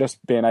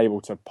just being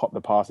able to pop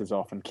the passes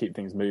off and keep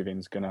things moving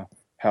is going to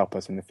help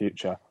us in the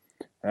future.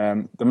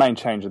 The main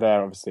change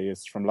there, obviously,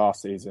 is from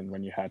last season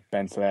when you had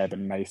Bentaleb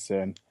and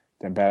Mason,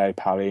 Dembele,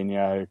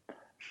 Paulinho.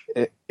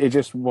 It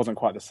just wasn't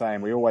quite the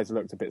same. We always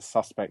looked a bit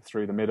suspect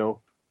through the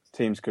middle.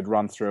 Teams could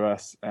run through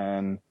us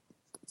and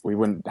we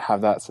wouldn't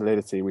have that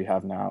solidity we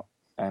have now.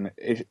 And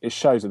it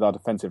shows with our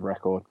defensive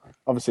record.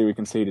 Obviously, we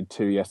conceded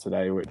 2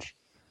 yesterday, which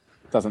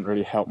doesn't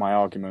really help my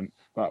argument,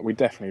 but we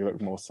definitely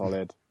looked more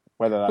solid.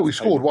 But we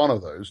scored one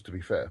of those, to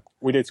be fair.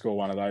 We did score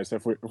one of those.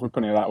 If we're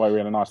putting it that way, we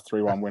had a nice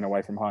 3-1 win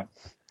away from home.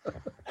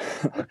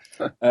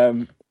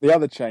 The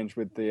other change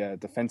with the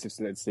defensive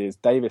solidity is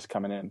Davis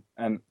coming in,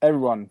 and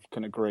everyone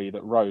can agree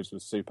that Rose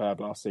was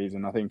superb last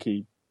season. I think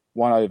he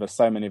won over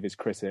so many of his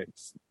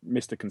critics,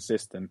 Mr.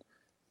 Consistent.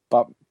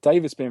 But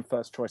Davis being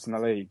first choice in the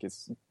league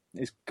is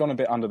gone a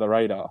bit under the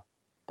radar,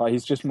 but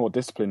he's just more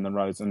disciplined than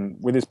Rose, and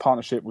with his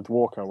partnership with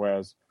Walker,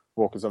 whereas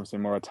Walker's obviously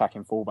more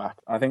attacking fullback,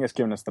 I think it's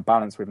given us the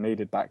balance we've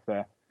needed back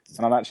there,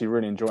 and I'm actually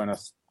really enjoying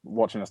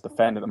watching us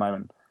defend at the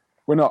moment.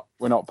 We're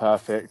not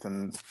perfect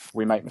and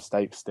we make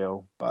mistakes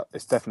still, but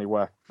it's definitely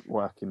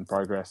work in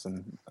progress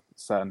and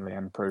certainly an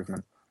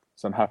improvement.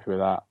 So I'm happy with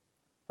that.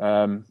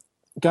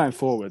 Going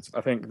forwards,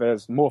 I think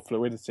there's more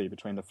fluidity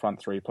between the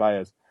front three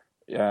players.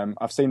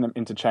 I've seen them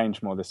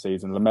interchange more this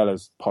season.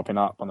 Lamella's popping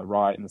up on the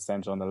right and the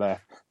centre on the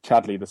left.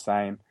 Chadley the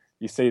same.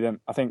 You see them.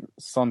 I think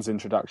Son's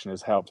introduction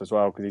has helped as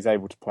well because he's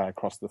able to play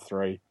across the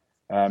three.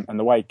 And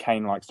the way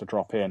Kane likes to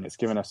drop in, it's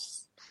given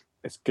us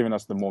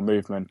the more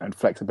movement and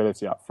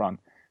flexibility up front,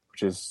 which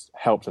has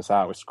helped us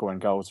out with scoring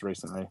goals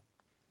recently.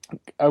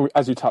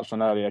 As you touched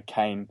on earlier,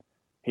 Kane,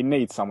 he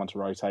needs someone to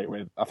rotate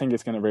with. I think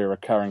it's going to be a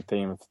recurring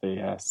theme of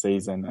the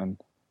season,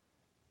 and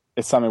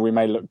it's something we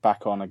may look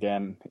back on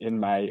again in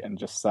May and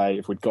just say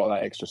if we'd got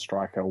that extra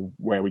striker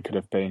where we could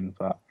have been.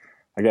 But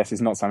I guess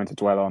it's not something to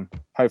dwell on.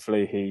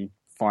 Hopefully he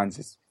finds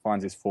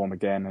his form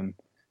again, and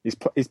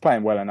he's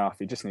playing well enough.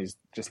 He just needs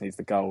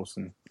the goals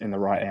and in the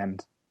right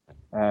end.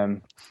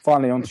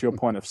 Finally, on to your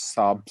point of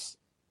subs.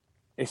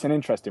 It's an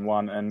interesting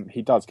one, and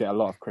he does get a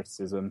lot of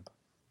criticism.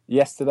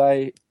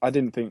 Yesterday, I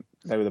didn't think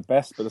they were the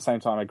best, but at the same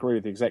time, I agree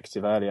with the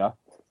executive earlier.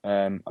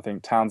 I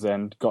think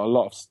Townsend got a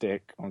lot of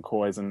stick on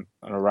Coys and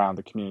around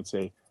the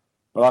community,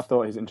 but I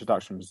thought his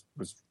introduction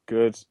was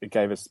good. It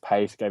gave us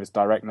pace, gave us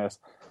directness.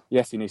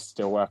 Yes, he needs to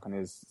still work on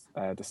his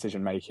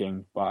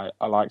decision-making, but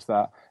I liked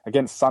that.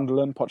 Against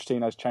Sunderland,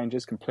 Pochettino's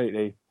changes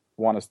completely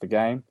won us the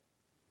game.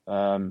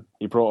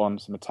 He brought on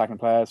some attacking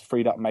players,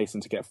 freed up Mason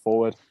to get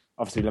forward.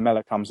 Obviously,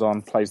 Lamella comes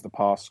on, plays the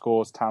pass,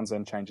 scores.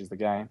 Townsend changes the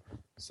game.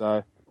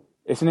 So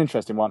it's an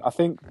interesting one. I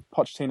think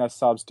Pochettino's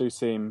subs do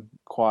seem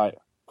quite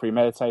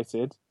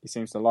premeditated. He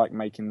seems to like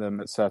making them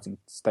at certain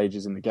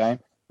stages in the game.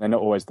 They're not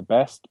always the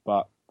best,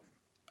 but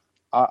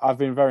I've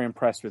been very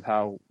impressed with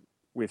how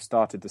we've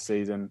started the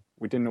season.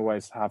 We didn't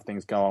always have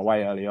things go our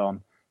way early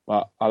on,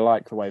 but I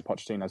like the way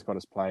Pochettino's got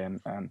us playing,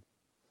 and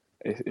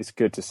it's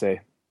good to see.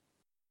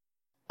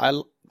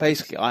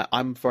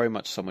 I'm very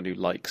much someone who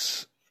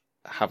likes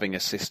having a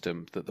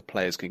system that the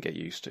players can get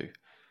used to.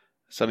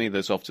 Something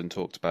that's often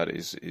talked about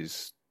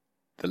is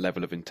the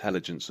level of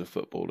intelligence of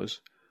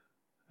footballers.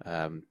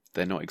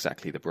 They're not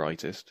exactly the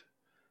brightest.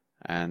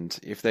 And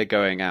if they're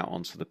going out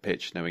onto the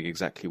pitch knowing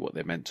exactly what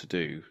they're meant to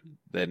do,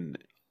 then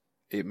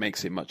it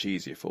makes it much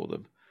easier for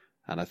them.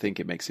 And I think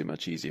it makes it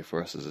much easier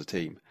for us as a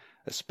team,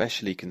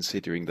 especially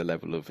considering the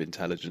level of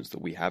intelligence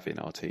that we have in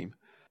our team,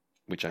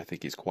 which I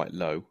think is quite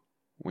low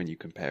when you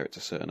compare it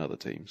to certain other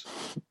teams.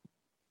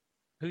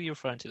 Who are you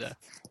referring to there?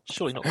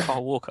 Surely not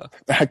Carl Walker.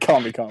 That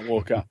can't be Carl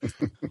Walker.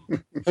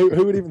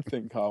 Who would even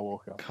think Carl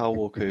Walker? Carl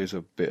Walker is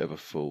a bit of a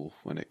fool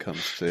when it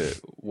comes to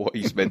what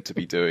he's meant to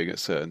be doing at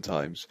certain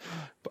times.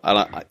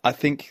 And I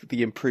think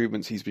the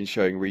improvements he's been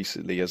showing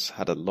recently has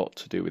had a lot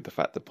to do with the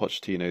fact that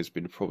Pochettino has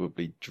been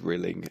probably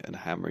drilling and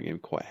hammering him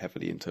quite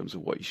heavily in terms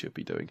of what he should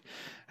be doing.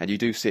 And you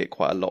do see it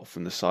quite a lot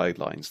from the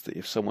sidelines, that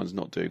if someone's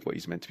not doing what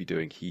he's meant to be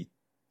doing, he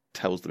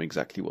tells them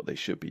exactly what they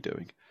should be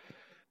doing.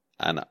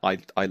 And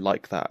I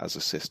like that as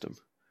a system.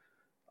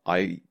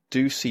 I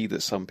do see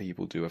that some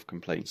people do have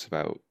complaints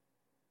about,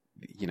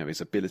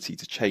 his ability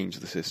to change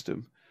the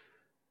system.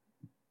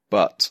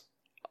 But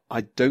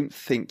I don't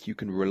think you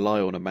can rely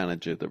on a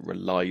manager that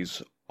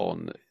relies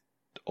on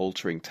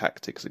altering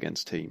tactics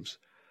against teams,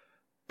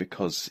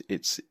 because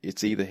it's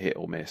either hit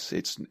or miss.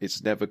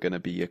 It's never going to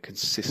be a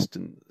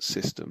consistent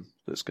system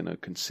that's going to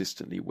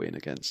consistently win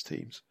against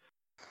teams.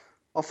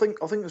 I think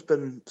there's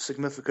been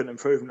significant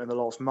improvement in the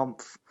last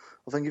month.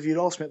 I think if you'd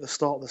asked me at the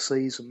start of the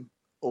season,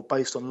 or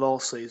based on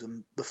last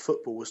season, the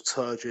football was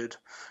turgid.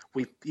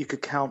 You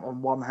could count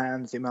on one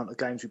hand the amount of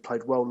games we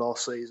played well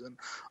last season.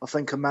 I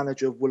think a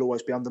manager will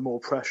always be under more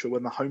pressure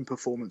when the home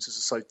performances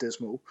are so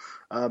dismal.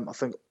 I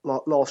think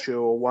last year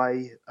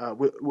away,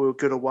 we were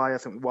good away. I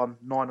think we won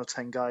 9 or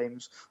 10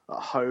 games at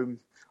home.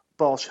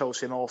 Bar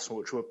Chelsea and Arsenal,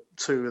 which were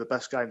two of the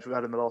best games we've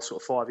had in the last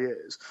sort of 5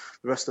 years.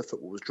 The rest of the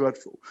football was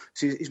dreadful.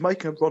 So he's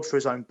making a rod for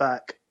his own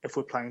back if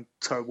we're playing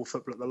terrible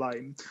football at the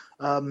Lane.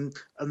 And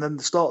then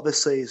the start of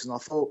this season,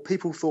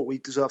 people thought we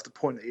deserved a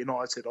point at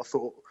United. I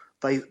thought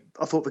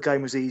the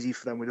game was easy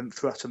for them. We didn't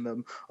threaten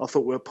them. I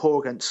thought we were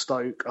poor against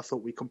Stoke. I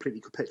thought we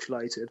completely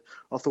capitulated.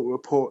 I thought we were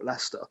poor at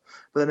Leicester.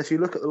 But then if you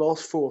look at the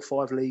last 4 or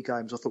 5 league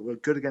games, I thought we were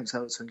good against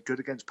Everton, good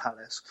against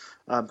Palace,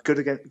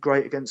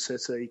 great against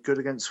City, good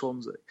against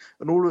Swansea.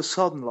 And all of a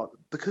sudden,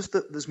 because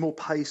there's more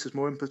pace, there's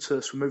more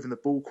impetus, we're moving the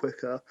ball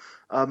quicker,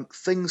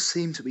 things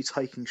seem to be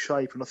taking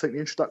shape. And I think the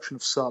introduction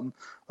of Son,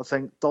 I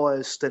think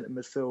Dyer's stint in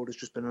midfield has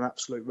just been an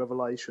absolute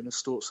revelation, as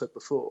Storts said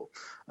before.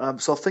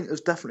 So I think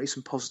there's definitely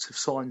some positive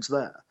signs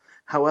there.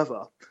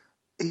 However,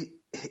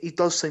 he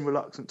does seem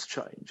reluctant to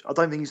change. I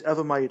don't think he's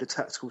ever made a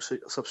tactical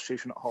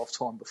substitution at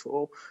half-time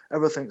before.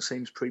 Everything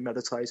seems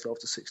premeditated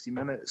after 60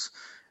 minutes.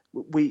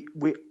 We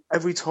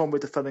every time we're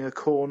defending a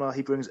corner,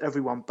 he brings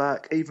everyone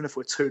back, even if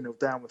we're 2-0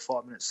 down with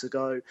 5 minutes to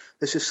go.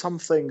 There's just some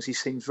things he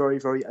seems very,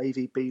 very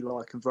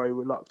AVB-like and very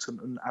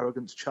reluctant and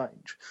arrogant to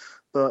change.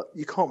 But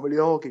you can't really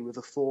argue with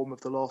the form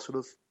of the last sort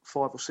of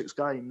 5 or 6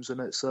 games,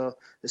 and it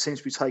seems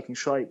to be taking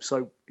shape.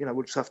 So,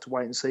 we'll just have to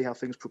wait and see how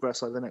things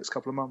progress over the next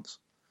couple of months.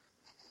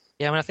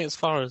 Yeah, I think as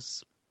far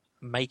as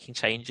making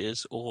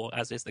changes, or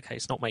as is the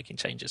case, not making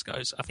changes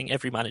goes, I think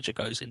every manager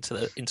goes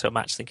into a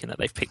match thinking that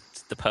they've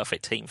picked the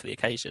perfect team for the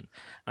occasion.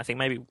 And I think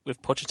maybe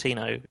with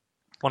Pochettino,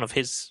 one of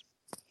his,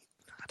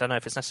 I don't know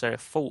if it's necessarily a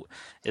fault,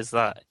 is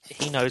that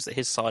he knows that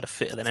his side are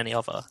fitter than any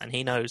other, and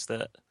he knows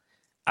that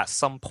at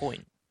some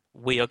point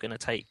we are going to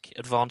take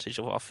advantage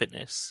of our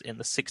fitness in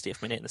the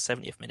 60th minute, in the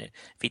 70th minute.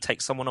 If he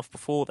takes someone off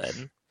before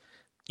then,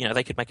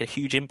 they could make a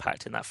huge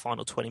impact in that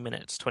final 20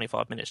 minutes,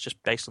 25 minutes,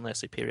 just based on their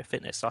superior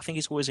fitness. So I think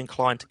he's always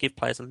inclined to give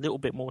players a little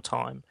bit more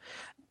time,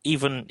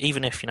 even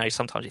if,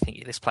 sometimes you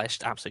think this player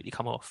should absolutely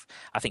come off.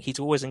 I think he's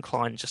always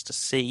inclined just to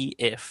see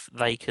if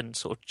they can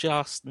sort of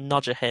just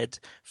nudge ahead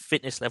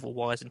fitness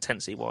level-wise,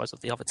 intensity-wise of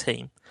the other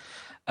team.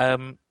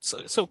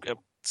 So sort of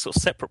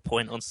separate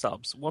point on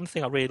subs. One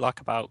thing I really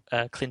like about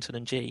Clinton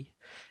and G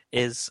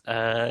is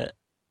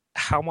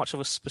how much of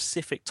a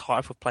specific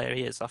type of player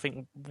he is. I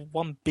think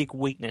one big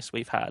weakness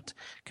we've had,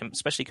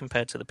 especially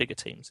compared to the bigger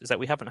teams, is that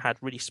we haven't had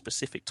really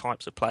specific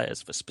types of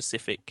players for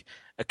specific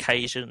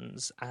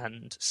occasions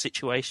and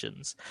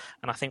situations.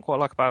 And I think what I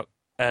like about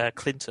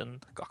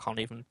Clinton, I can't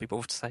even be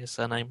bothered to say his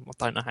surname. I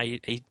don't know how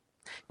he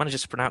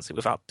manages to pronounce it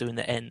without doing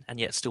the N and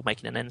yet still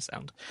making an N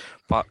sound.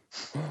 But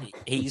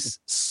he's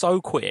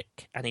so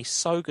quick and he's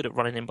so good at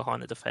running in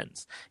behind the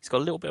defence. He's got a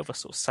little bit of a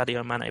sort of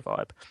Sadio Mane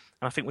vibe.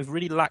 And I think we've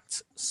really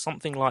lacked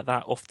something like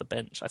that off the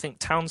bench. I think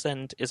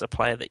Townsend is a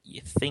player that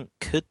you think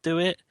could do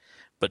it,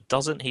 but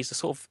doesn't. He's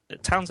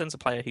Townsend's a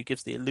player who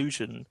gives the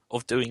illusion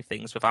of doing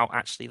things without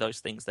actually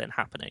those things then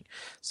happening.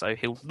 So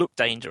he'll look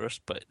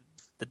dangerous, but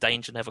the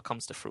danger never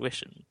comes to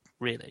fruition,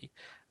 really.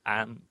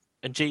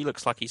 And G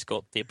looks like he's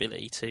got the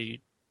ability to,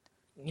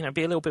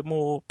 be a little bit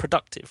more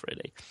productive,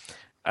 really.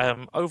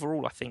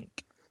 Overall, I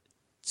think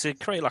to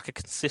create like a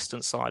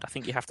consistent side, I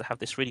think you have to have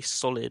this really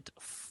solid,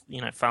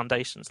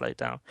 foundations laid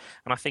down.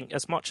 And I think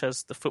as much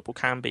as the football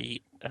can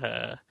be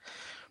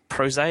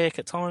prosaic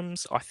at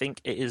times, I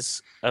think it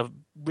is a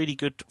really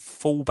good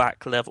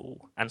fallback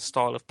level and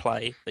style of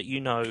play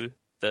that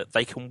that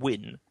they can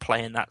win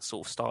playing that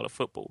sort of style of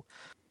football.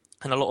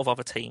 And a lot of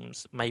other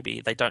teams,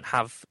 maybe they don't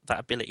have that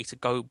ability to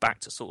go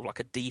back to sort of like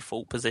a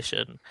default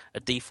position,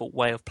 a default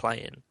way of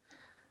playing.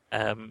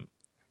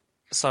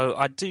 So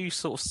I do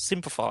sort of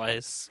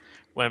sympathise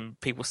when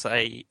people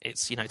say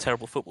it's,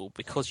 terrible football,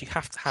 because you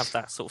have to have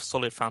that sort of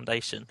solid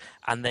foundation.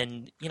 And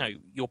then,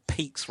 your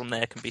peaks from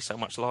there can be so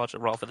much larger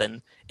rather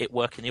than it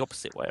working the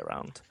opposite way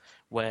around,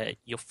 where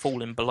you're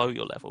falling below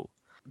your level.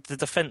 The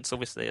defence,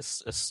 obviously,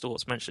 as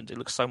Storts mentioned, it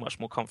looks so much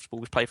more comfortable.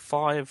 We've played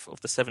 5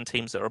 of the 7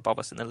 teams that are above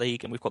us in the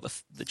league, and we've got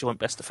the joint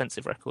best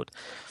defensive record.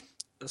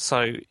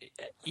 So,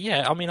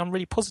 yeah, I mean, I'm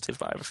really positive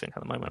about everything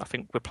at the moment. I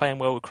think we're playing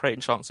well, we're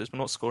creating chances, we're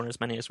not scoring as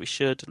many as we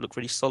should, look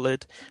really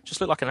solid, just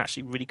look like an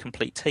actually really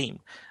complete team.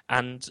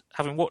 And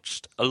having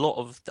watched a lot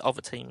of the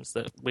other teams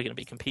that we're going to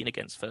be competing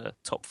against for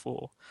top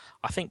 4,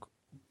 I think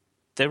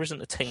there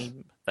isn't a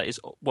team that is,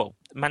 well,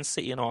 Man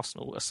City and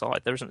Arsenal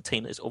aside, there isn't a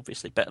team that is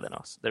obviously better than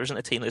us. There isn't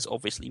a team that is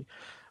obviously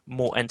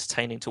more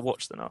entertaining to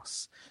watch than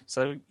us.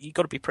 So you've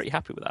got to be pretty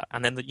happy with that.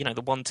 And then,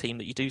 the one team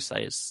that you do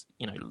say is,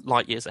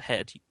 light years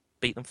ahead, you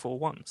beat them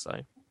 4-1. So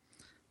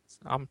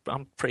I'm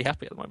pretty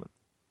happy at the moment.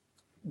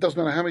 It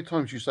doesn't matter how many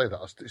times you say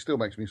that, it still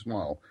makes me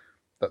smile,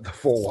 that the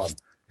 4-1.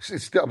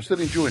 I'm still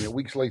enjoying it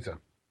weeks later.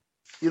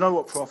 You know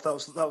what, Prof? That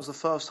was the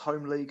first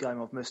home league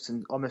game I missed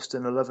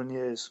in 11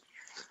 years.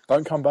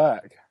 Don't come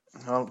back.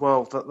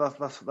 Well,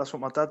 that's what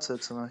my dad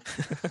said to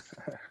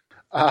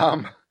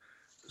me.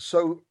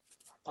 So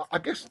I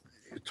guess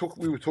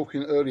we were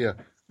talking earlier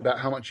about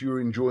how much you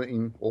were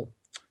enjoying, or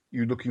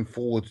you looking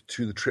forward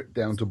to the trip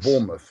down to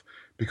Bournemouth,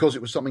 because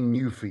it was something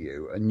new for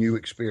you, a new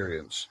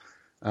experience,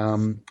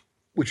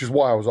 which is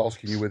why I was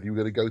asking you whether you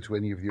were going to go to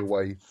any of the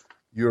away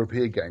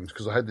European games,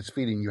 because I had this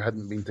feeling you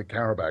hadn't been to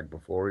Karabag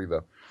before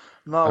either.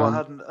 No, I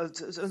hadn't.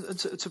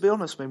 To be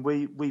honest, I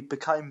mean, we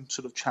became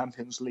sort of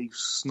Champions League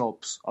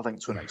snobs, I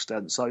think, to an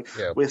extent. So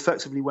we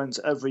effectively went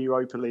to every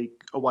Europa League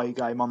away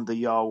game under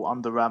Yol,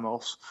 under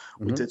Ramos.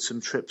 We did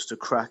some trips to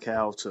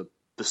Krakow, to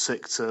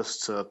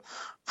Besiktas, to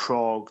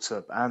Prague,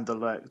 to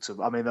Anderlecht.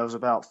 There was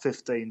about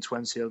 15,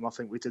 20 of them I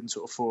think we did in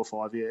sort of 4 or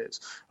 5 years.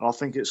 And I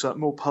think it's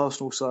more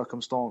personal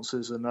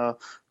circumstances and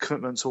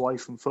commitments away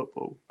from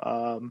football,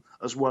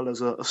 as well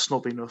as a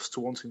snobbiness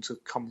to wanting to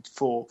come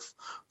fourth,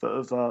 that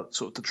have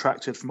sort of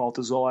detracted from our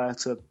desire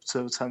to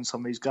attend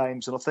some of these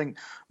games. And I think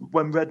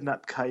when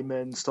Redknapp came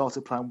in,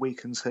 started playing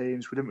weakened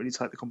teams, we didn't really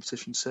take the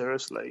competition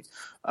seriously.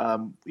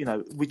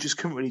 We just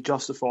couldn't really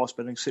justify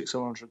spending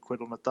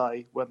 £600 on a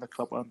day when the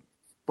club weren't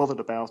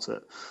bothered about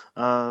it.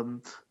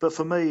 But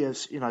for me,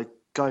 as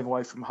going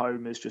away from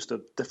home is just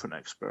a different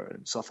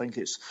experience. I think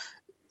it's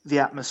the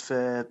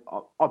atmosphere.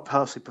 I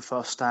personally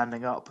prefer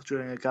standing up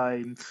during a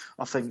game.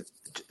 I think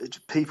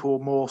people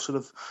are more sort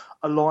of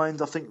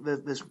aligned. I think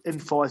there's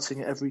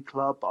infighting at every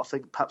club, but I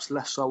think perhaps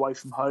less so away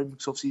from home,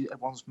 because obviously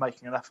everyone's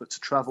making an effort to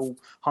travel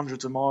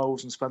hundreds of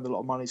miles and spend a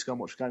lot of money to go and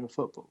watch a game of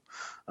football.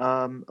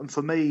 And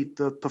for me,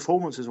 the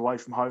performances away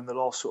from home the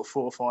last sort of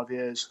 4 or 5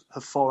 years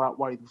have far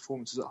outweighed the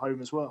performances at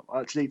home as well.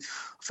 I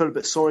feel a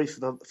bit sorry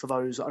for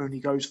those that only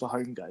go to the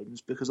home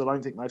games, because I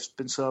don't think they've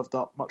been served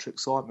up much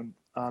excitement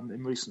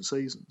in recent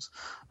seasons.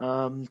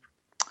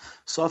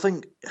 So I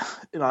think,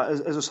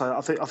 as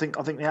I say, I think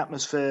the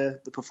atmosphere,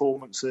 the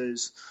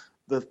performances,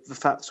 the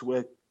fact that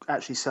we're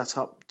actually set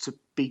up to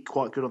be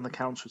quite good on the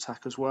counter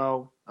attack as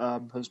well,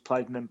 has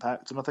played an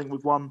impact. And I think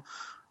we've won,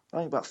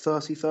 about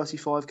 30,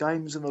 35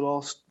 games in the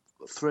last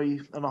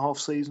 3.5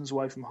 seasons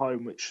away from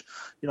home, which,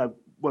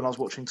 when I was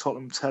watching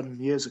Tottenham 10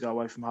 years ago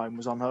away from home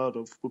was unheard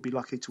of. We'd be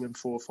lucky to win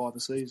 4 or 5 a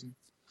season.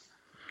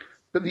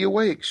 But the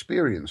away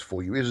experience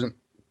for you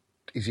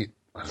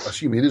I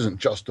assume it isn't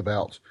just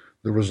about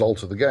the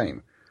result of the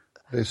game.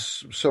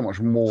 There's so much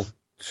more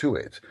to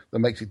it that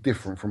makes it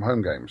different from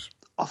home games.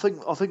 I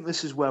think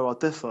this is where I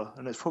differ,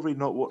 and it's probably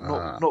not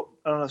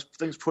I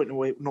think it's pointing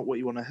away not what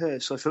you want to hear.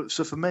 So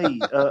for me,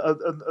 and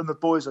the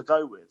boys I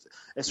go with,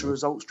 it's a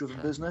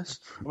results-driven business.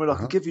 I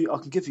can give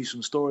you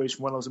some stories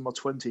from when I was in my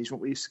 20s,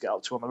 what we used to get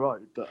up to on the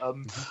road. But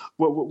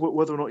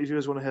whether or not you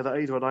viewers want to hear that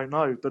either, I don't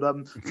know.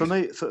 But for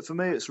me,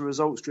 it's a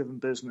results-driven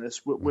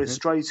business. We're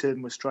straight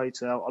in, we're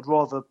straight out. I'd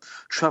rather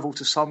travel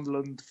to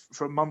Sunderland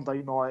for a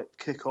Monday night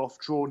kick-off,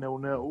 draw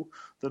 0-0,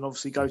 than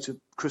obviously go to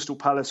Crystal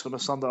Palace on a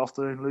Sunday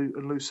afternoon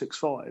and lose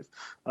 6-5.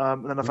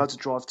 And then I've had to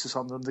drive to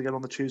Sunderland again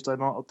on the Tuesday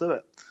night, I'll do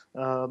it.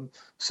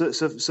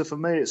 So for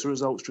me, it's a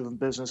results-driven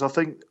business. I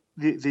think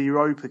the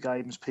Europa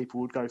games,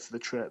 people would go for the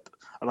trip.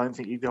 I don't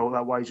think you'd go all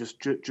that way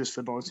just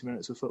for 90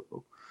 minutes of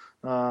football.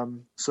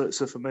 So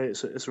for me,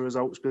 it's a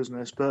results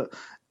business. But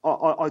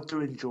I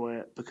do enjoy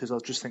it because I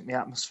just think the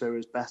atmosphere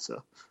is better.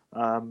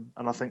 And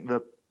I think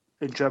that,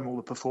 in general,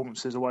 the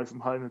performances away from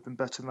home have been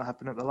better than they have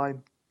been at the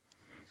Lane.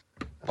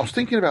 I was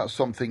thinking about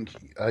something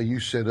you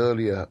said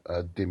earlier,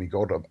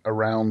 Demigod,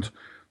 around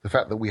the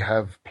fact that we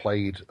have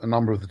played a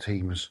number of the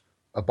teams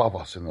above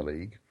us in the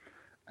league,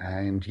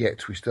 and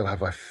yet we still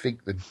have, I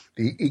think, the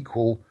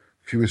equal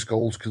fewest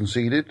goals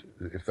conceded,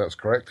 if that's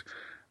correct.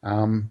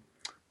 And,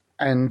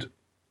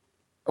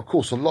 of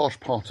course, a large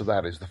part of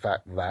that is the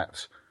fact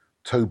that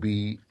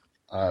Toby,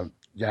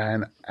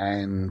 Jan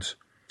and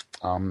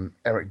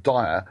Eric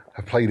Dyer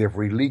have played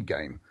every league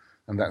game.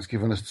 And that's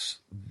given us,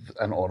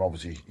 and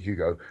obviously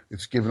Hugo,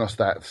 it's given us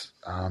that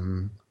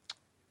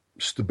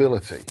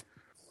stability.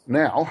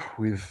 Now,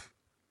 with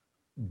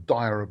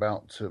Dyer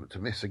about to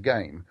miss a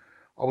game,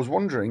 I was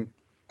wondering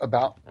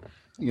about,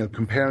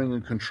 comparing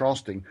and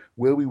contrasting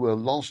where we were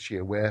last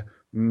year, where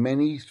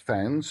many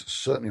fans,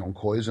 certainly on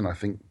Coys, and I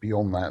think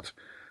beyond that,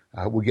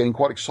 were getting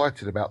quite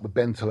excited about the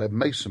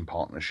Bentaleb-Mason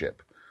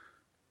partnership.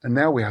 And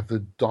now we have the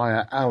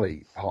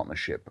Dyer-Ali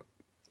partnership.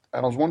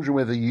 And I was wondering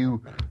whether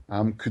you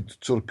could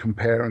sort of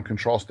compare and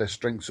contrast their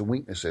strengths and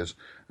weaknesses,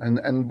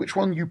 and which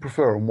one you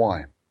prefer and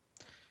why.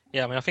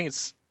 Yeah, I mean, I think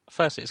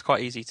firstly, it's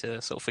quite easy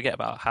to sort of forget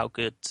about how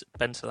good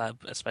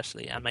Bentaleb,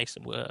 especially, and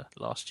Mason were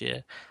last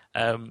year.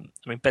 I mean,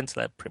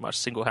 Bentaleb pretty much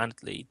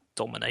single-handedly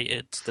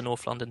dominated the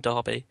North London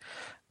derby.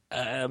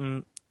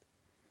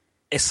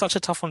 It's such a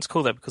tough one to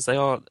call, though, because they're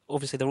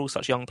all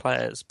such young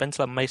players.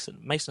 Bentaleb and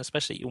Mason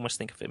especially, you almost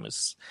think of him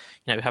as,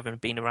 having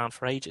been around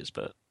for ages,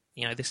 but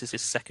this is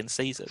his second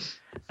season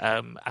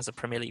as a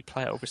Premier League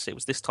player. Obviously, it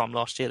was this time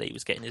last year that he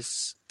was getting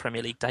his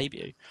Premier League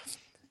debut.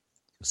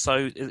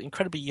 So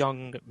incredibly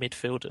young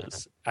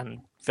midfielders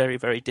and very,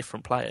 very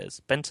different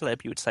players.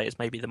 Bentaleb, you would say, is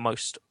maybe the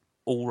most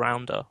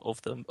all-rounder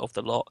of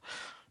the lot.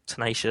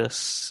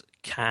 Tenacious,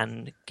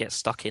 can get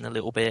stuck in a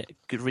little bit,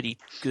 really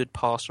good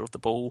passer of the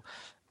ball,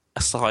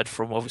 aside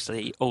from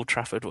obviously Old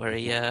Trafford where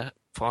he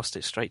passed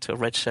it straight to a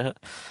red shirt.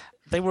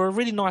 They were a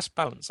really nice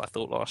balance, I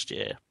thought, last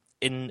year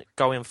in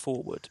going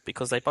forward,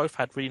 because they both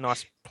had really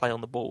nice play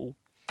on the ball.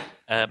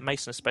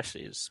 Mason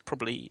especially is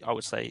probably, I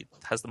would say,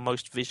 has the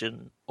most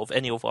vision of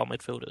any of our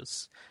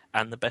midfielders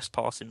and the best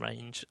passing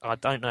range. I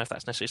don't know if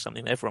that's necessarily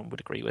something that everyone would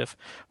agree with,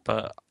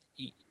 but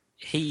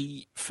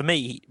for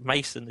me,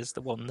 Mason is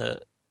the one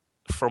that,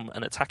 from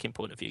an attacking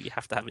point of view, you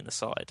have to have in the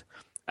side.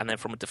 And then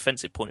from a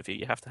defensive point of view,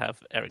 you have to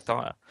have Eric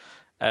Dyer.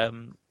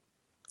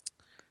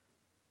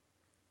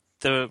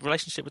 The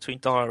relationship between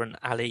Dyer and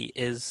Ali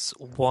is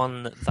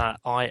one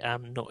that I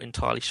am not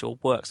entirely sure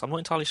works. I'm not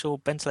entirely sure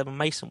Bentaleb and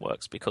Mason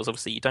works, because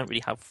obviously you don't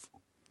really have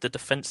the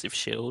defensive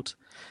shield,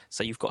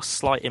 so you've got a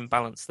slight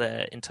imbalance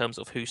there in terms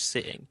of who's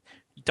sitting.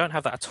 You don't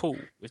have that at all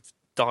with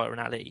Dyer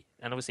and Ali,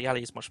 and obviously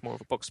Ali is much more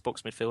of a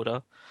box-to-box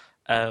midfielder.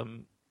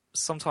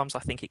 Sometimes I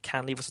think it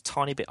can leave us a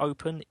tiny bit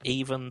open,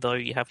 even though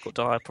you have got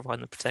Dyer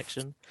providing the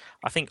protection.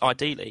 I think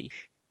ideally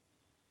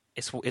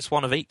it's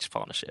one of each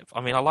partnership.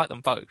 I mean, I like them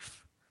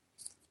both.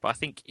 But I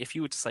think if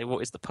you were to say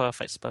what is the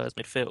perfect Spurs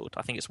midfield,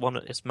 I think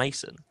it's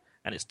Mason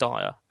and it's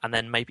Dyer, and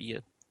then maybe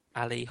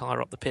Ali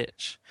higher up the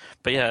pitch.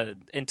 But yeah,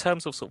 in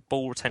terms of sort of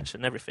ball retention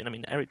and everything, I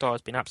mean, Eric Dyer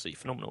has been absolutely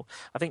phenomenal.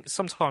 I think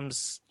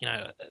sometimes,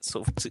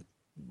 sort of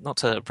not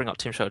to bring up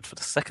Tim Sherwood for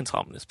the second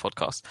time on this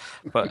podcast,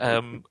 but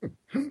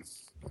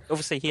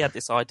obviously he had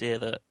this idea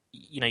that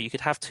you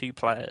could have two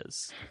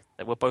players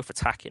that were both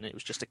attacking. It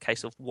was just a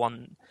case of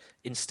one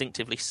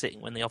instinctively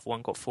sitting when the other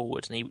one got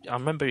forward. And I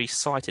remember he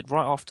cited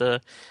right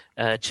after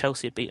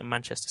Chelsea had beaten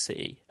Manchester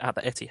City at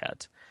the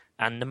Etihad,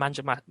 and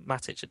Nemanja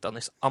Matic had done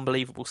this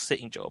unbelievable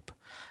sitting job.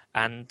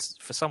 And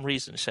for some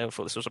reason, Sherwood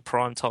thought this was a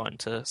prime time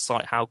to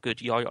cite how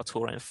good Yaya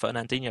Toure and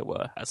Fernandinho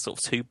were as sort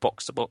of two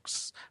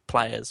box-to-box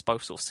players,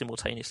 both sort of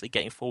simultaneously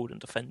getting forward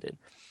and defending.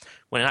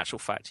 When in actual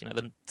fact,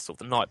 the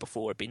night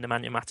before had been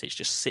Nemanja Matic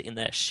just sitting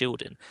there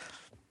shielding.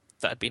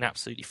 That had been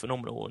absolutely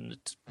phenomenal and,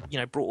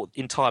 brought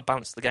entire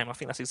balance to the game. I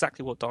think that's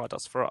exactly what Dyer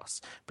does for us.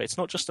 But it's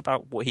not just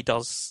about what he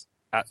does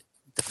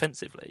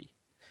defensively.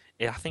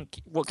 I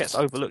think what gets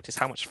overlooked is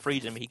how much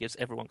freedom he gives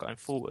everyone going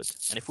forward.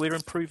 And if we're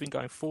improving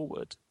going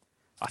forward,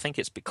 I think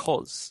it's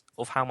because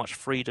of how much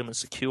freedom and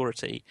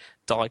security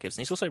Dyer gives.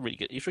 And he's also really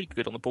good. He's really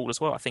good on the ball as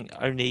well. I think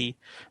only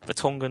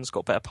Vertonghen's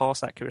got better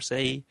pass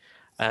accuracy.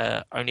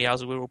 Only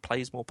Azarul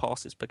plays more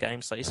passes per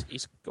game, so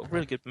he's got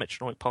really good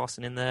metronomic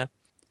passing in there.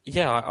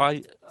 Yeah,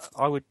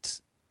 I would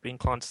be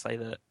inclined to say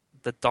that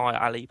the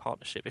Dyer-Ali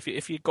partnership,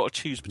 if you've got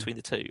to choose between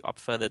the two, I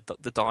prefer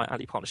the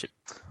Dyer-Ali partnership.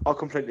 I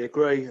completely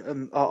agree,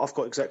 and I've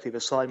got exactly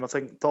the same. I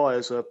think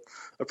Dyer's a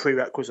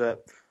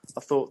prerequisite. I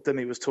thought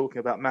Demi was talking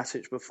about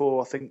Matic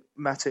before. I think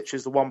Matic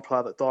is the one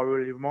player that Dyer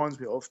really reminds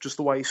me of, just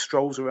the way he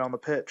strolls around the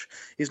pitch.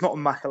 He's not a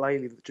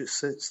Makelele that just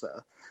sits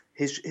there.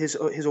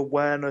 His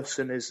awareness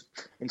and his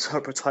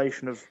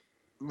interpretation of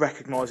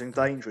recognising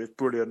danger is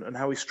brilliant, and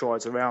how he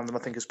strides around, and I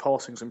think his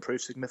passing's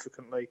improved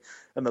significantly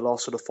in the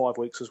last sort of 5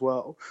 weeks as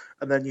well.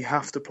 And then you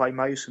have to play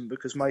Mason,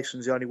 because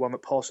Mason's the only one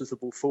that passes the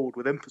ball forward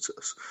with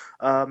impetus.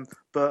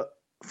 But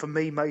for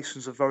me,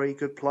 Mason's a very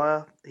good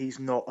player. He's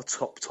not a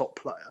top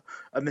player,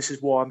 and this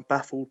is why I'm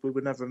baffled we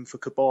were never in for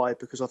Cabaye,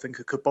 because I think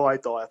a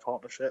Cabaye-Dyer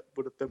partnership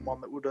would have been one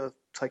that would have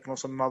taken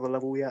us on another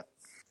level yet.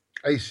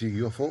 Acey,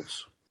 your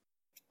thoughts?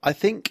 I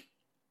think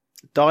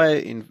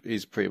Dyer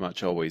is pretty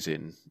much always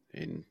in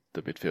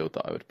the midfield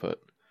that I would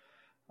put.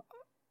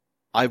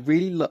 I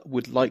really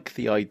would like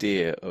the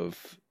idea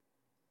of,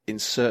 in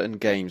certain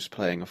games,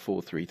 playing a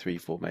 4-3-3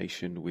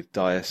 formation with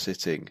Dyer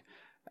sitting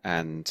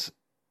and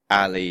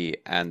Ali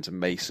and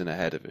Mason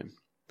ahead of him.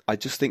 I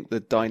just think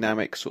the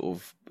dynamic sort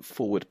of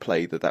forward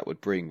play that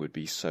would bring would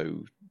be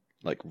so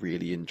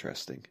really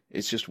interesting.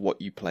 It's just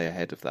what you play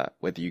ahead of that,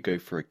 whether you go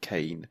for a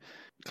Kane,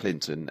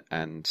 Clinton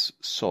and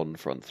Son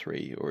front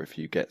three, or if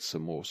you get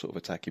some more sort of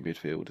attacking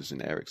midfielders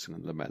in Eriksen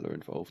and Lamella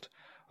involved.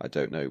 I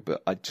don't know,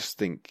 but I just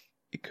think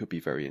it could be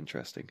very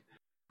interesting.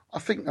 I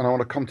think, and I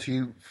want to come to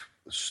you,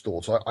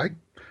 Storts.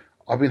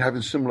 I've been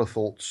having similar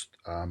thoughts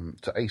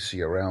to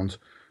Acey around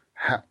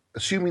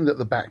assuming that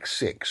the back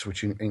six,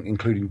 which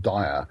including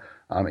Dyer,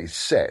 is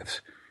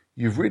set,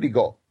 you've really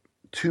got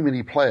too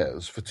many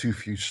players for too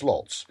few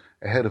slots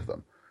ahead of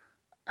them.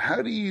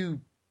 How do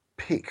you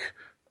pick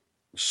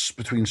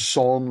between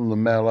Son,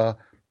 Lamela,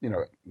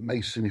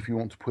 Mason if you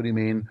want to put him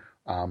in,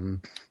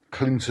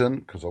 Clinton,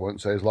 because I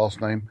won't say his last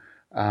name,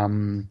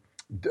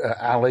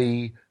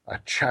 Ali,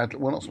 Chad,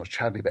 well, not so much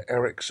Chadley, but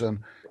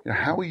Ericsson.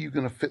 How are you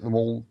going to fit them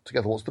all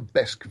together? What's the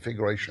best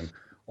configuration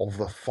of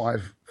the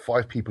five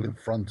people in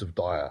front of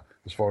Dyer,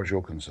 as far as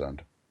you're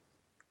concerned?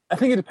 I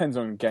think it depends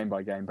on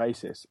game-by-game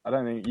basis. I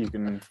don't think you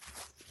can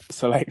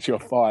select your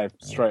five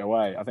straight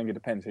away. I think it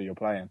depends who you're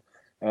playing.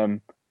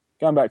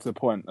 Going back to the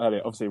point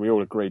earlier, obviously we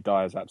all agree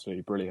Dyer's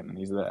absolutely brilliant and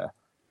he's there.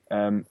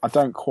 I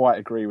don't quite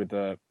agree with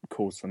the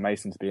calls for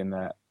Mason to be in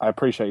there. I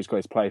appreciate he's got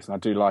his place and I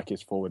do like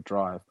his forward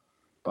drive.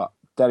 But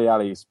Dele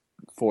Alli's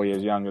 4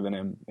 years younger than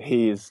him.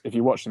 He is, if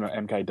you watch him at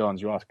MK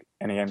Dons, you ask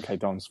any MK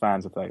Dons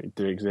fans if they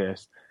do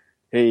exist,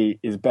 he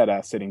is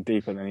better sitting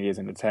deeper than he is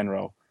in the 10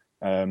 role.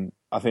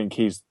 I think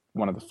he's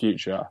one of the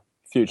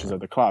futures of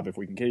the club if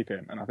we can keep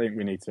him. And I think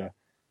we need to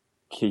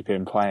keep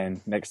him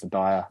playing next to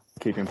Dyer,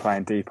 keep him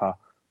playing deeper,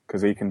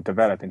 because he can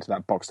develop into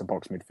that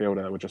box-to-box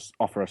midfielder that would just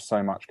offer us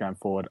so much going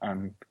forward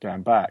and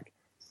going back.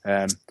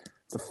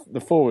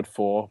 The forward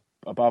four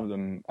above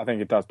them, I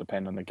think it does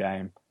depend on the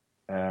game.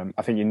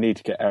 I think you need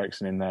to get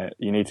Ericsson in there.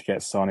 You need to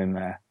get Son in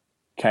there.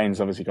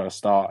 Kane's obviously got to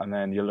start, and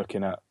then you're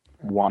looking at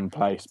one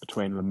place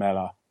between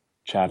Lamela,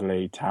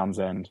 Chadley,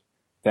 Townsend.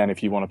 Then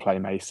if you want to play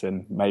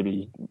Mason,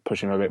 maybe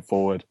push him a bit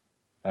forward.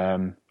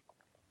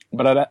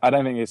 But I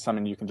don't think it's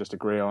something you can just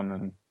agree on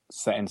and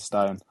set in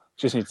stone.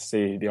 Just need to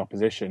see the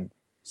opposition,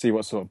 see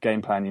what sort of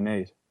game plan you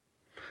need.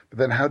 But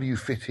then how do you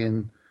fit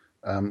in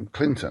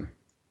Clinton?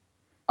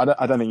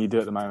 I don't think you do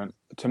at the moment.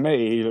 To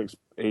me,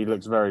 he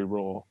looks very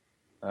raw.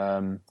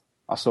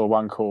 I saw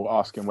one call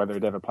asking whether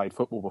he'd ever played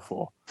football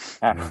before,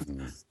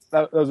 and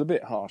that was a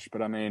bit harsh.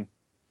 But I mean,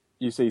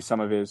 you see some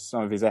of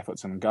his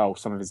efforts and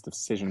goals, some of his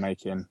decision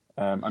making.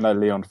 I know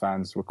Lyon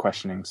fans were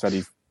questioning, said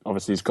he's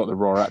got the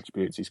raw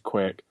attributes. He's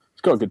quick,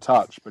 he's got a good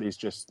touch, but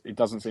he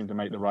doesn't seem to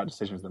make the right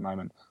decisions at the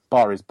moment.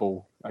 Bar his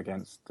ball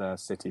against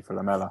City for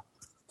Lamela.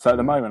 So at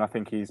the moment, I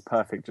think he's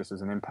perfect just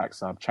as an impact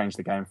sub. Change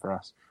the game for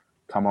us.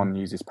 Come on,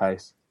 use his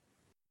pace.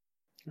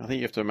 I think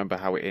you have to remember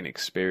how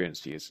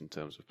inexperienced he is in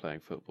terms of playing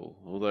football.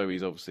 Although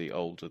he's obviously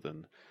older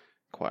than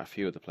quite a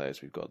few of the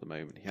players we've got at the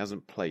moment, he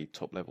hasn't played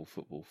top-level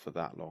football for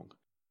that long.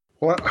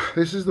 Well,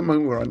 this is the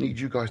moment where I need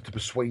you guys to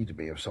persuade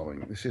me of something.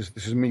 This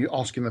is me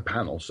asking the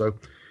panel. So,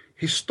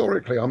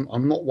 historically,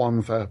 I'm not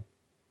one for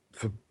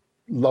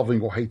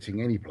loving or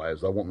hating any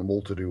players. I want them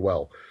all to do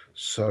well.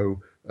 So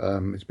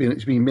it's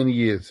been many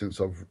years since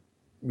I've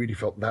really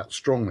felt that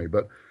strongly.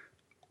 But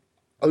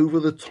over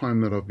the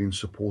time that I've been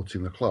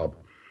supporting the club,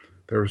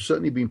 there have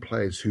certainly been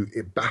players who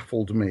it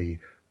baffled me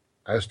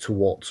as to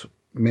what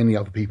many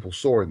other people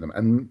saw in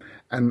them.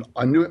 And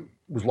I knew it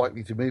was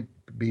likely to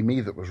be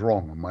me that was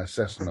wrong on my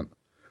assessment.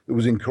 It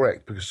was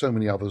incorrect because so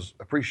many others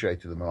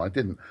appreciated them and I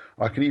didn't.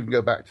 I can even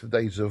go back to the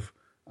days of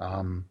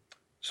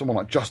someone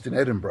like Justin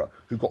Edinburgh,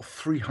 who got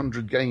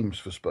 300 games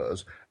for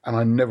Spurs, and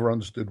I never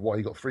understood why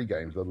he got 3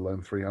 games, let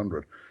alone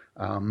 300.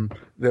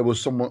 There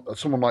was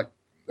someone like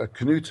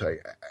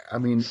Canute. I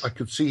mean, I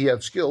could see he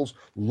had skills.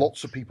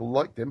 Lots of people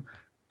liked him.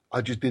 I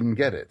just didn't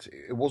get it.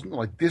 It wasn't that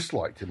I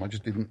disliked him. I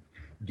just didn't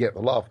get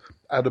the love.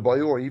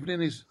 Adebayor, even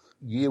in his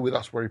year with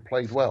us where he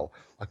played well,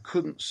 I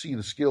couldn't see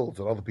the skills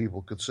that other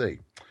people could see.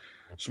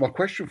 So my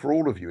question for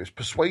all of you is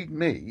persuade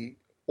me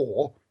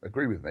or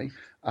agree with me.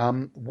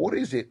 What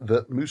is it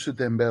that Moussa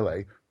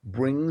Dembele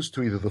brings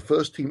to either the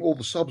first team or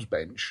the subs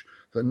bench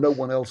that no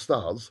one else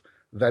does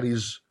that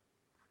is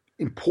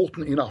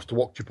important enough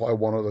to occupy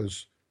one of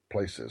those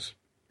places?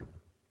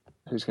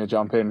 Who's going to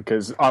jump in?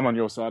 Because I'm on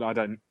your side.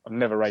 I've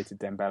never rated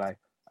Dembele.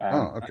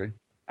 Okay.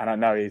 And I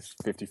know he's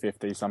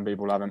 50-50. Some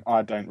people love him.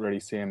 I don't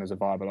really see him as a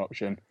viable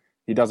option.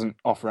 He doesn't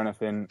offer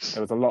anything.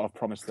 There was a lot of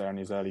promise there in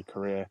his early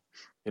career.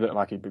 He looked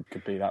like he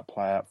could be that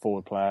player,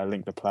 forward player,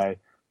 link the play,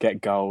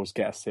 get goals,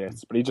 get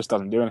assists, but he just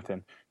doesn't do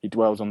anything. He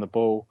dwells on the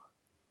ball.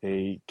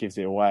 He gives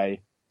it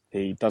away.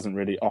 He doesn't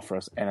really offer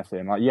us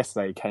anything. Like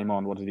yesterday, he came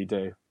on. What did he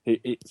do?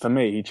 For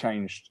me, he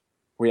changed.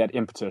 We had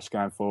impetus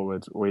going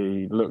forward.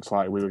 We looked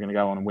like we were going to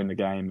go on and win the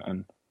game,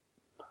 and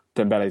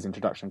Dembele's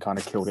introduction kind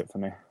of killed it for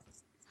me.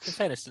 In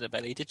fairness to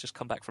Dembele, he did just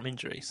come back from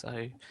injury, so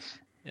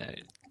a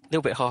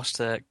little bit harsh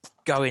to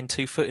go in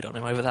 2-footed on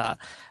him over that.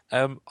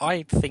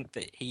 I think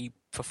that he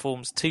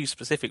performs 2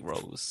 specific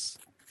roles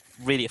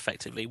really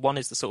effectively. One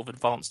is the sort of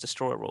advanced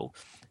destroyer role.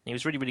 And he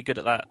was really, really good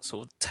at that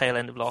sort of tail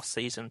end of last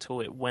season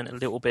until it went a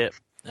little bit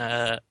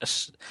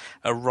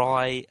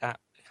awry at,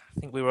 I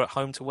think we were at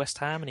home to West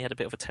Ham and he had a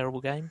bit of a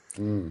terrible game.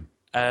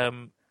 But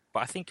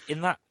I think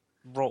in that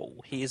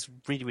role, he is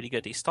really, really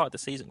good. He started the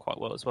season quite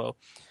well as well.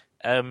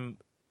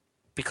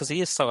 Because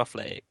he is so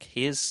athletic.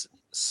 He is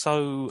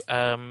so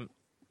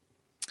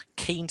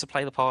keen to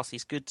play the pass.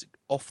 He's good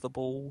off the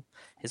ball.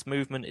 His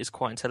movement is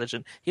quite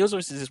intelligent. He also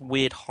is this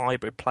weird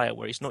hybrid player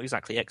where he's not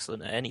exactly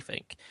excellent at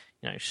anything.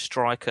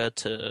 Striker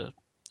to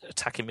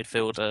attacking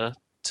midfielder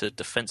to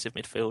defensive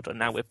midfielder, and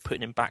now we're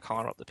putting him back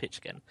higher up the pitch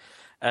again.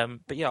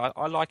 But yeah,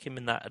 I like him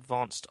in that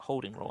advanced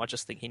holding role. I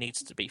just think he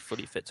needs to be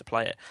fully fit to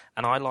play it.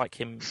 And I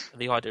like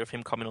the idea of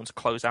him coming on to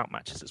close out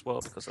matches as well,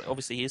 because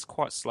obviously he is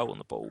quite slow on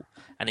the ball,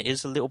 and it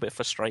is a little bit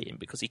frustrating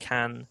because he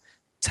can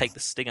take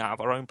the sting out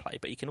of our own play,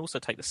 but he can also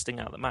take the sting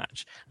out of the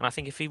match. And I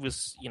think if he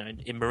was,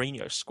 in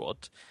Mourinho's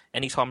squad,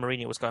 anytime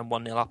Mourinho was going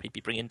 1-0 up, he'd be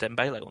bringing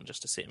Dembele on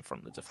just to sit in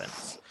front of the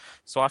defence.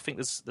 So I think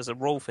there's a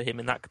role for him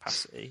in that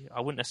capacity.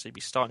 I wouldn't necessarily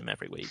be starting him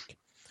every week,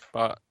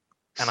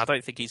 and I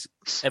don't think he's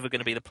ever going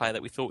to be the player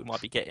that we thought we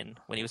might be getting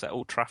when he was at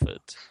Old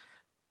Trafford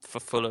for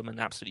Fulham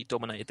and absolutely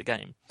dominated the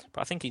game.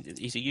 But I think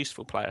he's a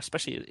useful player,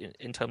 especially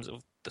in terms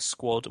of the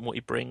squad and what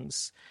he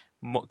brings.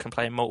 Can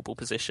play in multiple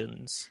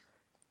positions,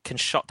 can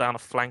shut down a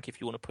flank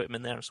if you want to put him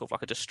in there and sort of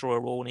like a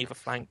destroyer on either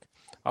flank.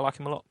 I like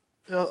him a lot.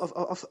 Yeah,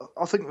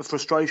 I think the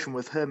frustration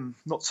with him,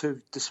 not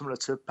too dissimilar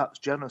to perhaps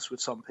Janus with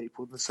some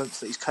people, in the sense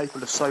that he's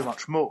capable of so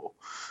much more,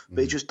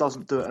 but he just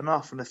doesn't do it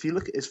enough. And if you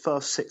look at his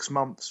first 6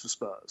 months for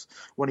Spurs,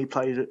 when he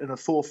played in a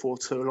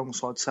 4-4-2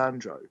 alongside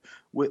Sandro,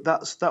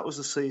 that was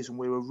the season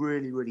we were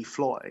really, really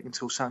flying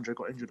until Sandro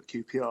got injured at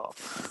QPR.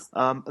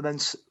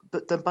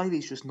 But then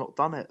Bailey's just not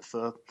done it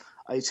for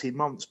 18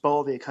 months,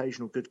 bar the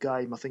occasional good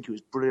game. I think he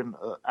was brilliant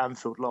at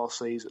Anfield last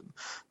season.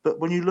 But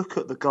when you look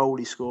at the goal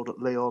he scored at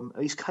Lyon,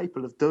 he's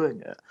capable of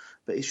doing it,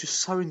 but he's just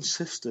so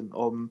insistent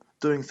on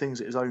doing things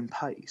at his own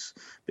pace.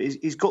 But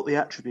he's got the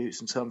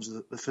attributes in terms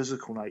of the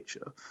physical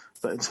nature,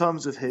 but in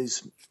terms of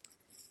his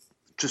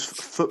just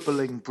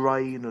footballing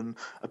brain and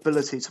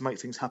ability to make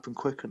things happen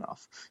quick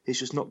enough, he's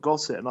just not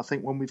got it. And I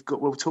think when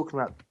we're talking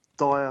about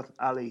Dyer,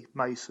 Ali,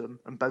 Mason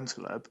and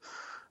Bentaleb,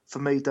 for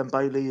me,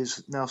 Dembele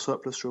is now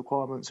surplus to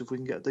requirements if we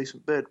can get a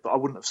decent bid, but I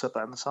wouldn't have said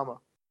that in the summer.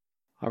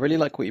 I really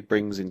like what he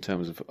brings in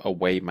terms of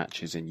away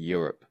matches in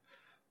Europe,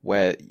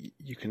 where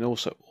you can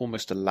also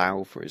almost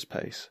allow for his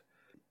pace.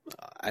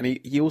 And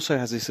he also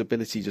has this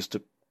ability just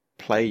to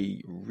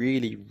play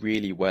really,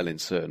 really well in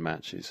certain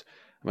matches.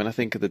 I mean, I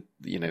think of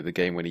the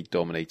game when he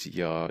dominated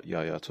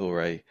Yaya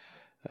Toure,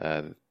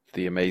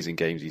 the amazing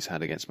games he's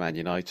had against Man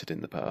United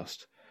in the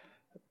past.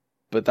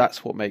 But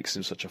that's what makes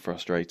him such a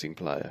frustrating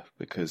player,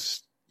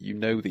 because you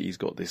know that he's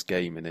got this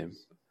game in him.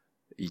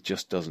 He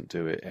just doesn't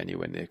do it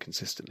anywhere near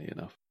consistently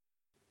enough.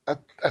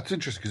 That's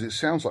interesting, because it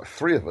sounds like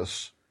three of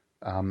us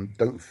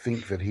don't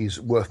think that he's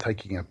worth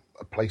taking a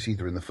place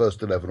either in the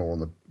first 11 or on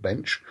the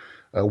bench.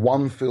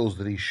 One feels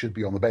that he should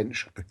be on the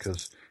bench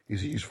because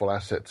he's a useful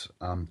asset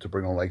to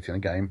bring on late in a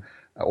game,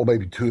 or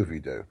maybe two of you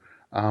do.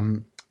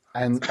 And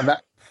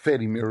that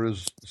fairly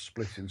mirrors the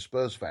split in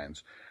Spurs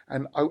fans.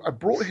 And I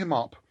brought him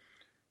up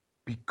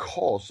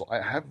because I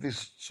have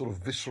this sort of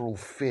visceral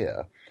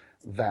fear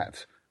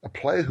that a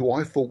player who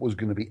I thought was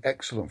going to be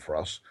excellent for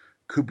us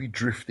could be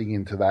drifting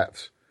into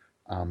that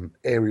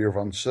area of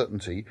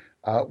uncertainty,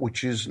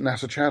 which is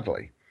Nacer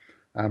Chadli.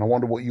 And I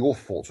wonder what your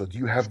thoughts are. Do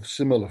you have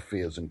similar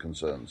fears and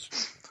concerns?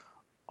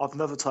 I've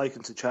never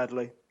taken to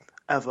Chadli,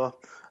 ever.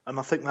 And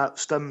I think that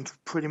stemmed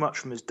pretty much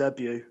from his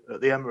debut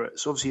at the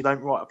Emirates. Obviously, you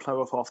don't write a player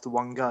off after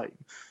one game,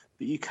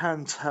 but you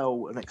can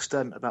tell an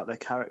extent about their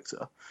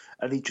character.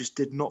 And he just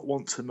did not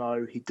want to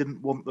know. He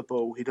didn't want the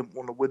ball. He didn't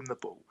want to win the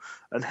ball.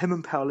 And him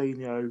and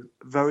Paulinho,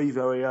 very,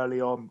 very early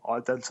on,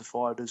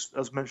 identified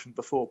as mentioned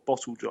before,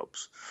 bottle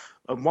jobs.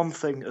 And one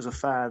thing as a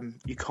fan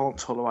you can't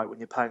tolerate when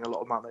you're paying a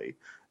lot of money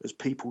is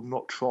people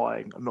not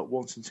trying and not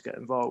wanting to get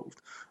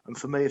involved. And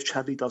for me, if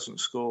Chadli doesn't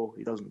score,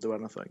 he doesn't do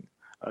anything.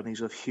 And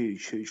he's a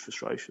huge, huge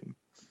frustration.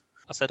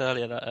 I said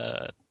earlier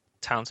that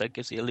Townsend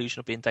gives the illusion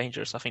of being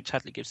dangerous. I think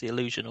Chadli gives the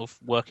illusion of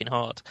working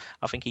hard.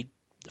 I think he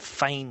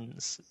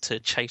feigns to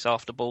chase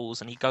after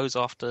balls, and he goes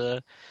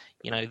after,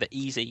 the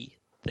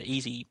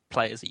easy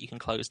players that you can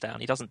close down.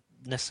 He doesn't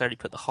necessarily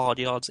put the hard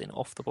yards in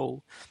off the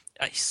ball.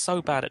 He's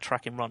so bad at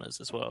tracking runners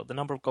as well. The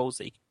number of goals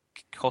that he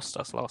cost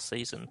us last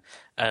season,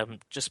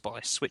 just by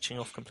switching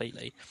off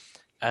completely.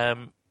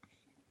 Originally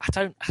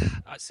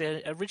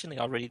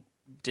I really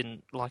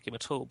didn't like him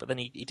at all, but then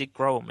he did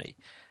grow on me.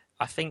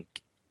 I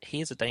think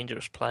he is a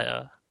dangerous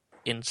player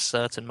in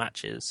certain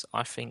matches.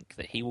 I think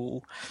that he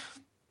will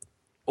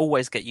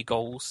always get you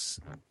goals.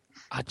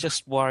 I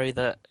just worry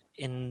that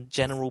in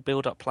general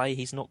build-up play,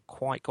 he's not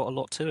quite got a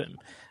lot to him.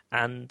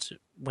 And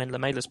when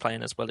Lamela's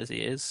playing as well as he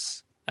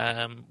is,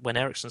 when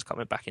Eriksen's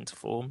coming back into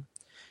form,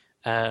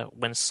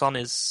 when Son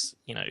is,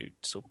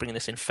 sort of bringing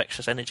this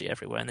infectious energy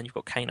everywhere, and then you've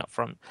got Kane up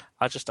front,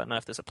 I just don't know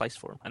if there's a place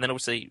for him. And then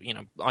obviously,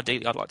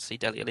 ideally I'd like to see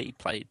Dele Alli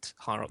played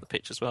higher up the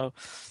pitch as well.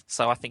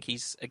 So I think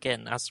he's,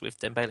 again, as with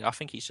Dembele, I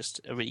think he's just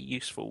a really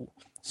useful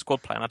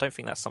squad player, and I don't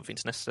think that's something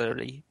to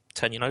necessarily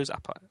turn your nose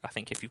up at. I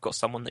think if you've got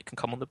someone that can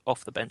come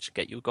off the bench and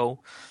get you a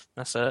goal,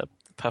 that's a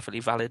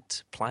perfectly valid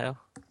player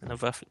and a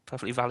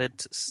perfectly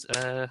valid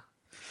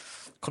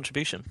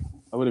contribution.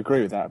 I would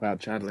agree with that about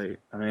Chadli.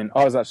 I mean,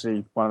 I was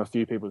actually one of the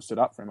few people who stood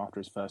up for him after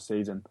his first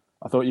season.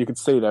 I thought you could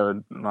see there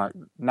were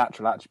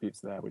natural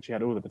attributes there, which he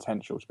had all the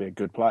potential to be a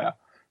good player.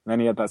 And then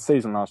he had that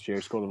season last year,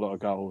 he scored a lot of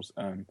goals,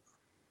 and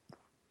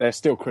there's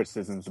still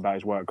criticisms about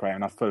his work rate,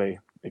 and I fully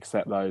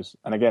accept those.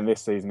 And again,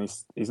 this season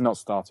he's not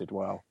started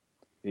well.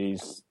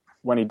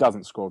 When he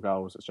doesn't score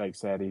goals, as Jake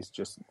said, he's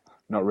just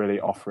not really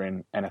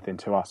offering anything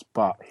to us.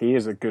 But he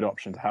is a good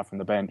option to have from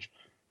the bench.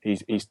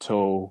 He's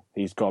tall.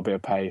 He's got a bit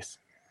of pace.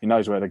 He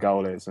knows where the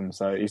goal is, and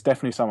so he's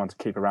definitely someone to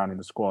keep around in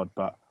the squad.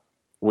 But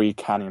we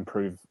can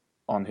improve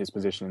on his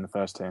position in the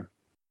first team.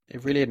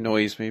 It really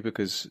annoys me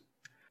because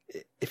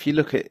if you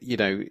look at,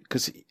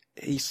 because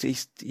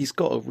he's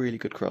got a really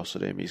good cross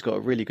on him, he's got a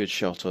really good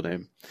shot on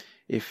him.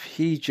 If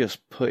he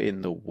just put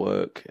in the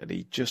work and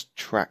he just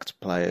tracked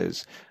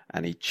players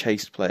and he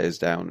chased players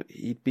down,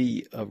 he'd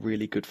be a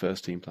really good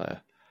first team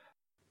player.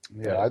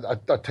 Yeah,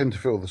 I tend to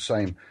feel the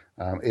same.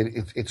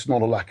 It's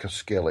not a lack of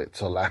skill; it's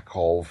a lack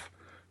of,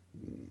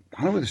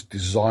 I don't know, this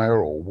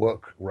desire or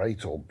work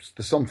rate, or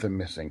there's something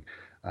missing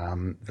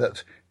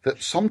that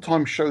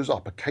sometimes shows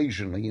up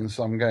occasionally in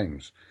some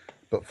games,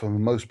 but for the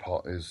most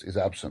part is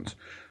absent.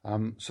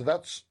 So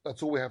that's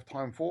all we have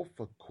time for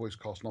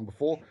COYSCast number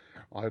 4.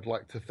 I'd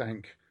like to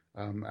thank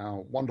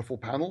our wonderful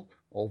panel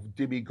of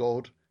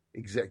Demigod,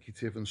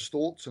 Executive and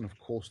Storts, and of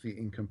course the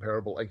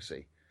incomparable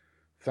acey.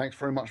 Thanks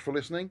very much for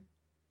listening,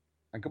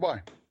 and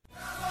goodbye.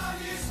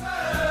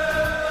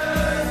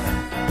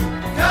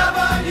 Come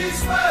on, you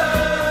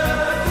Spurs!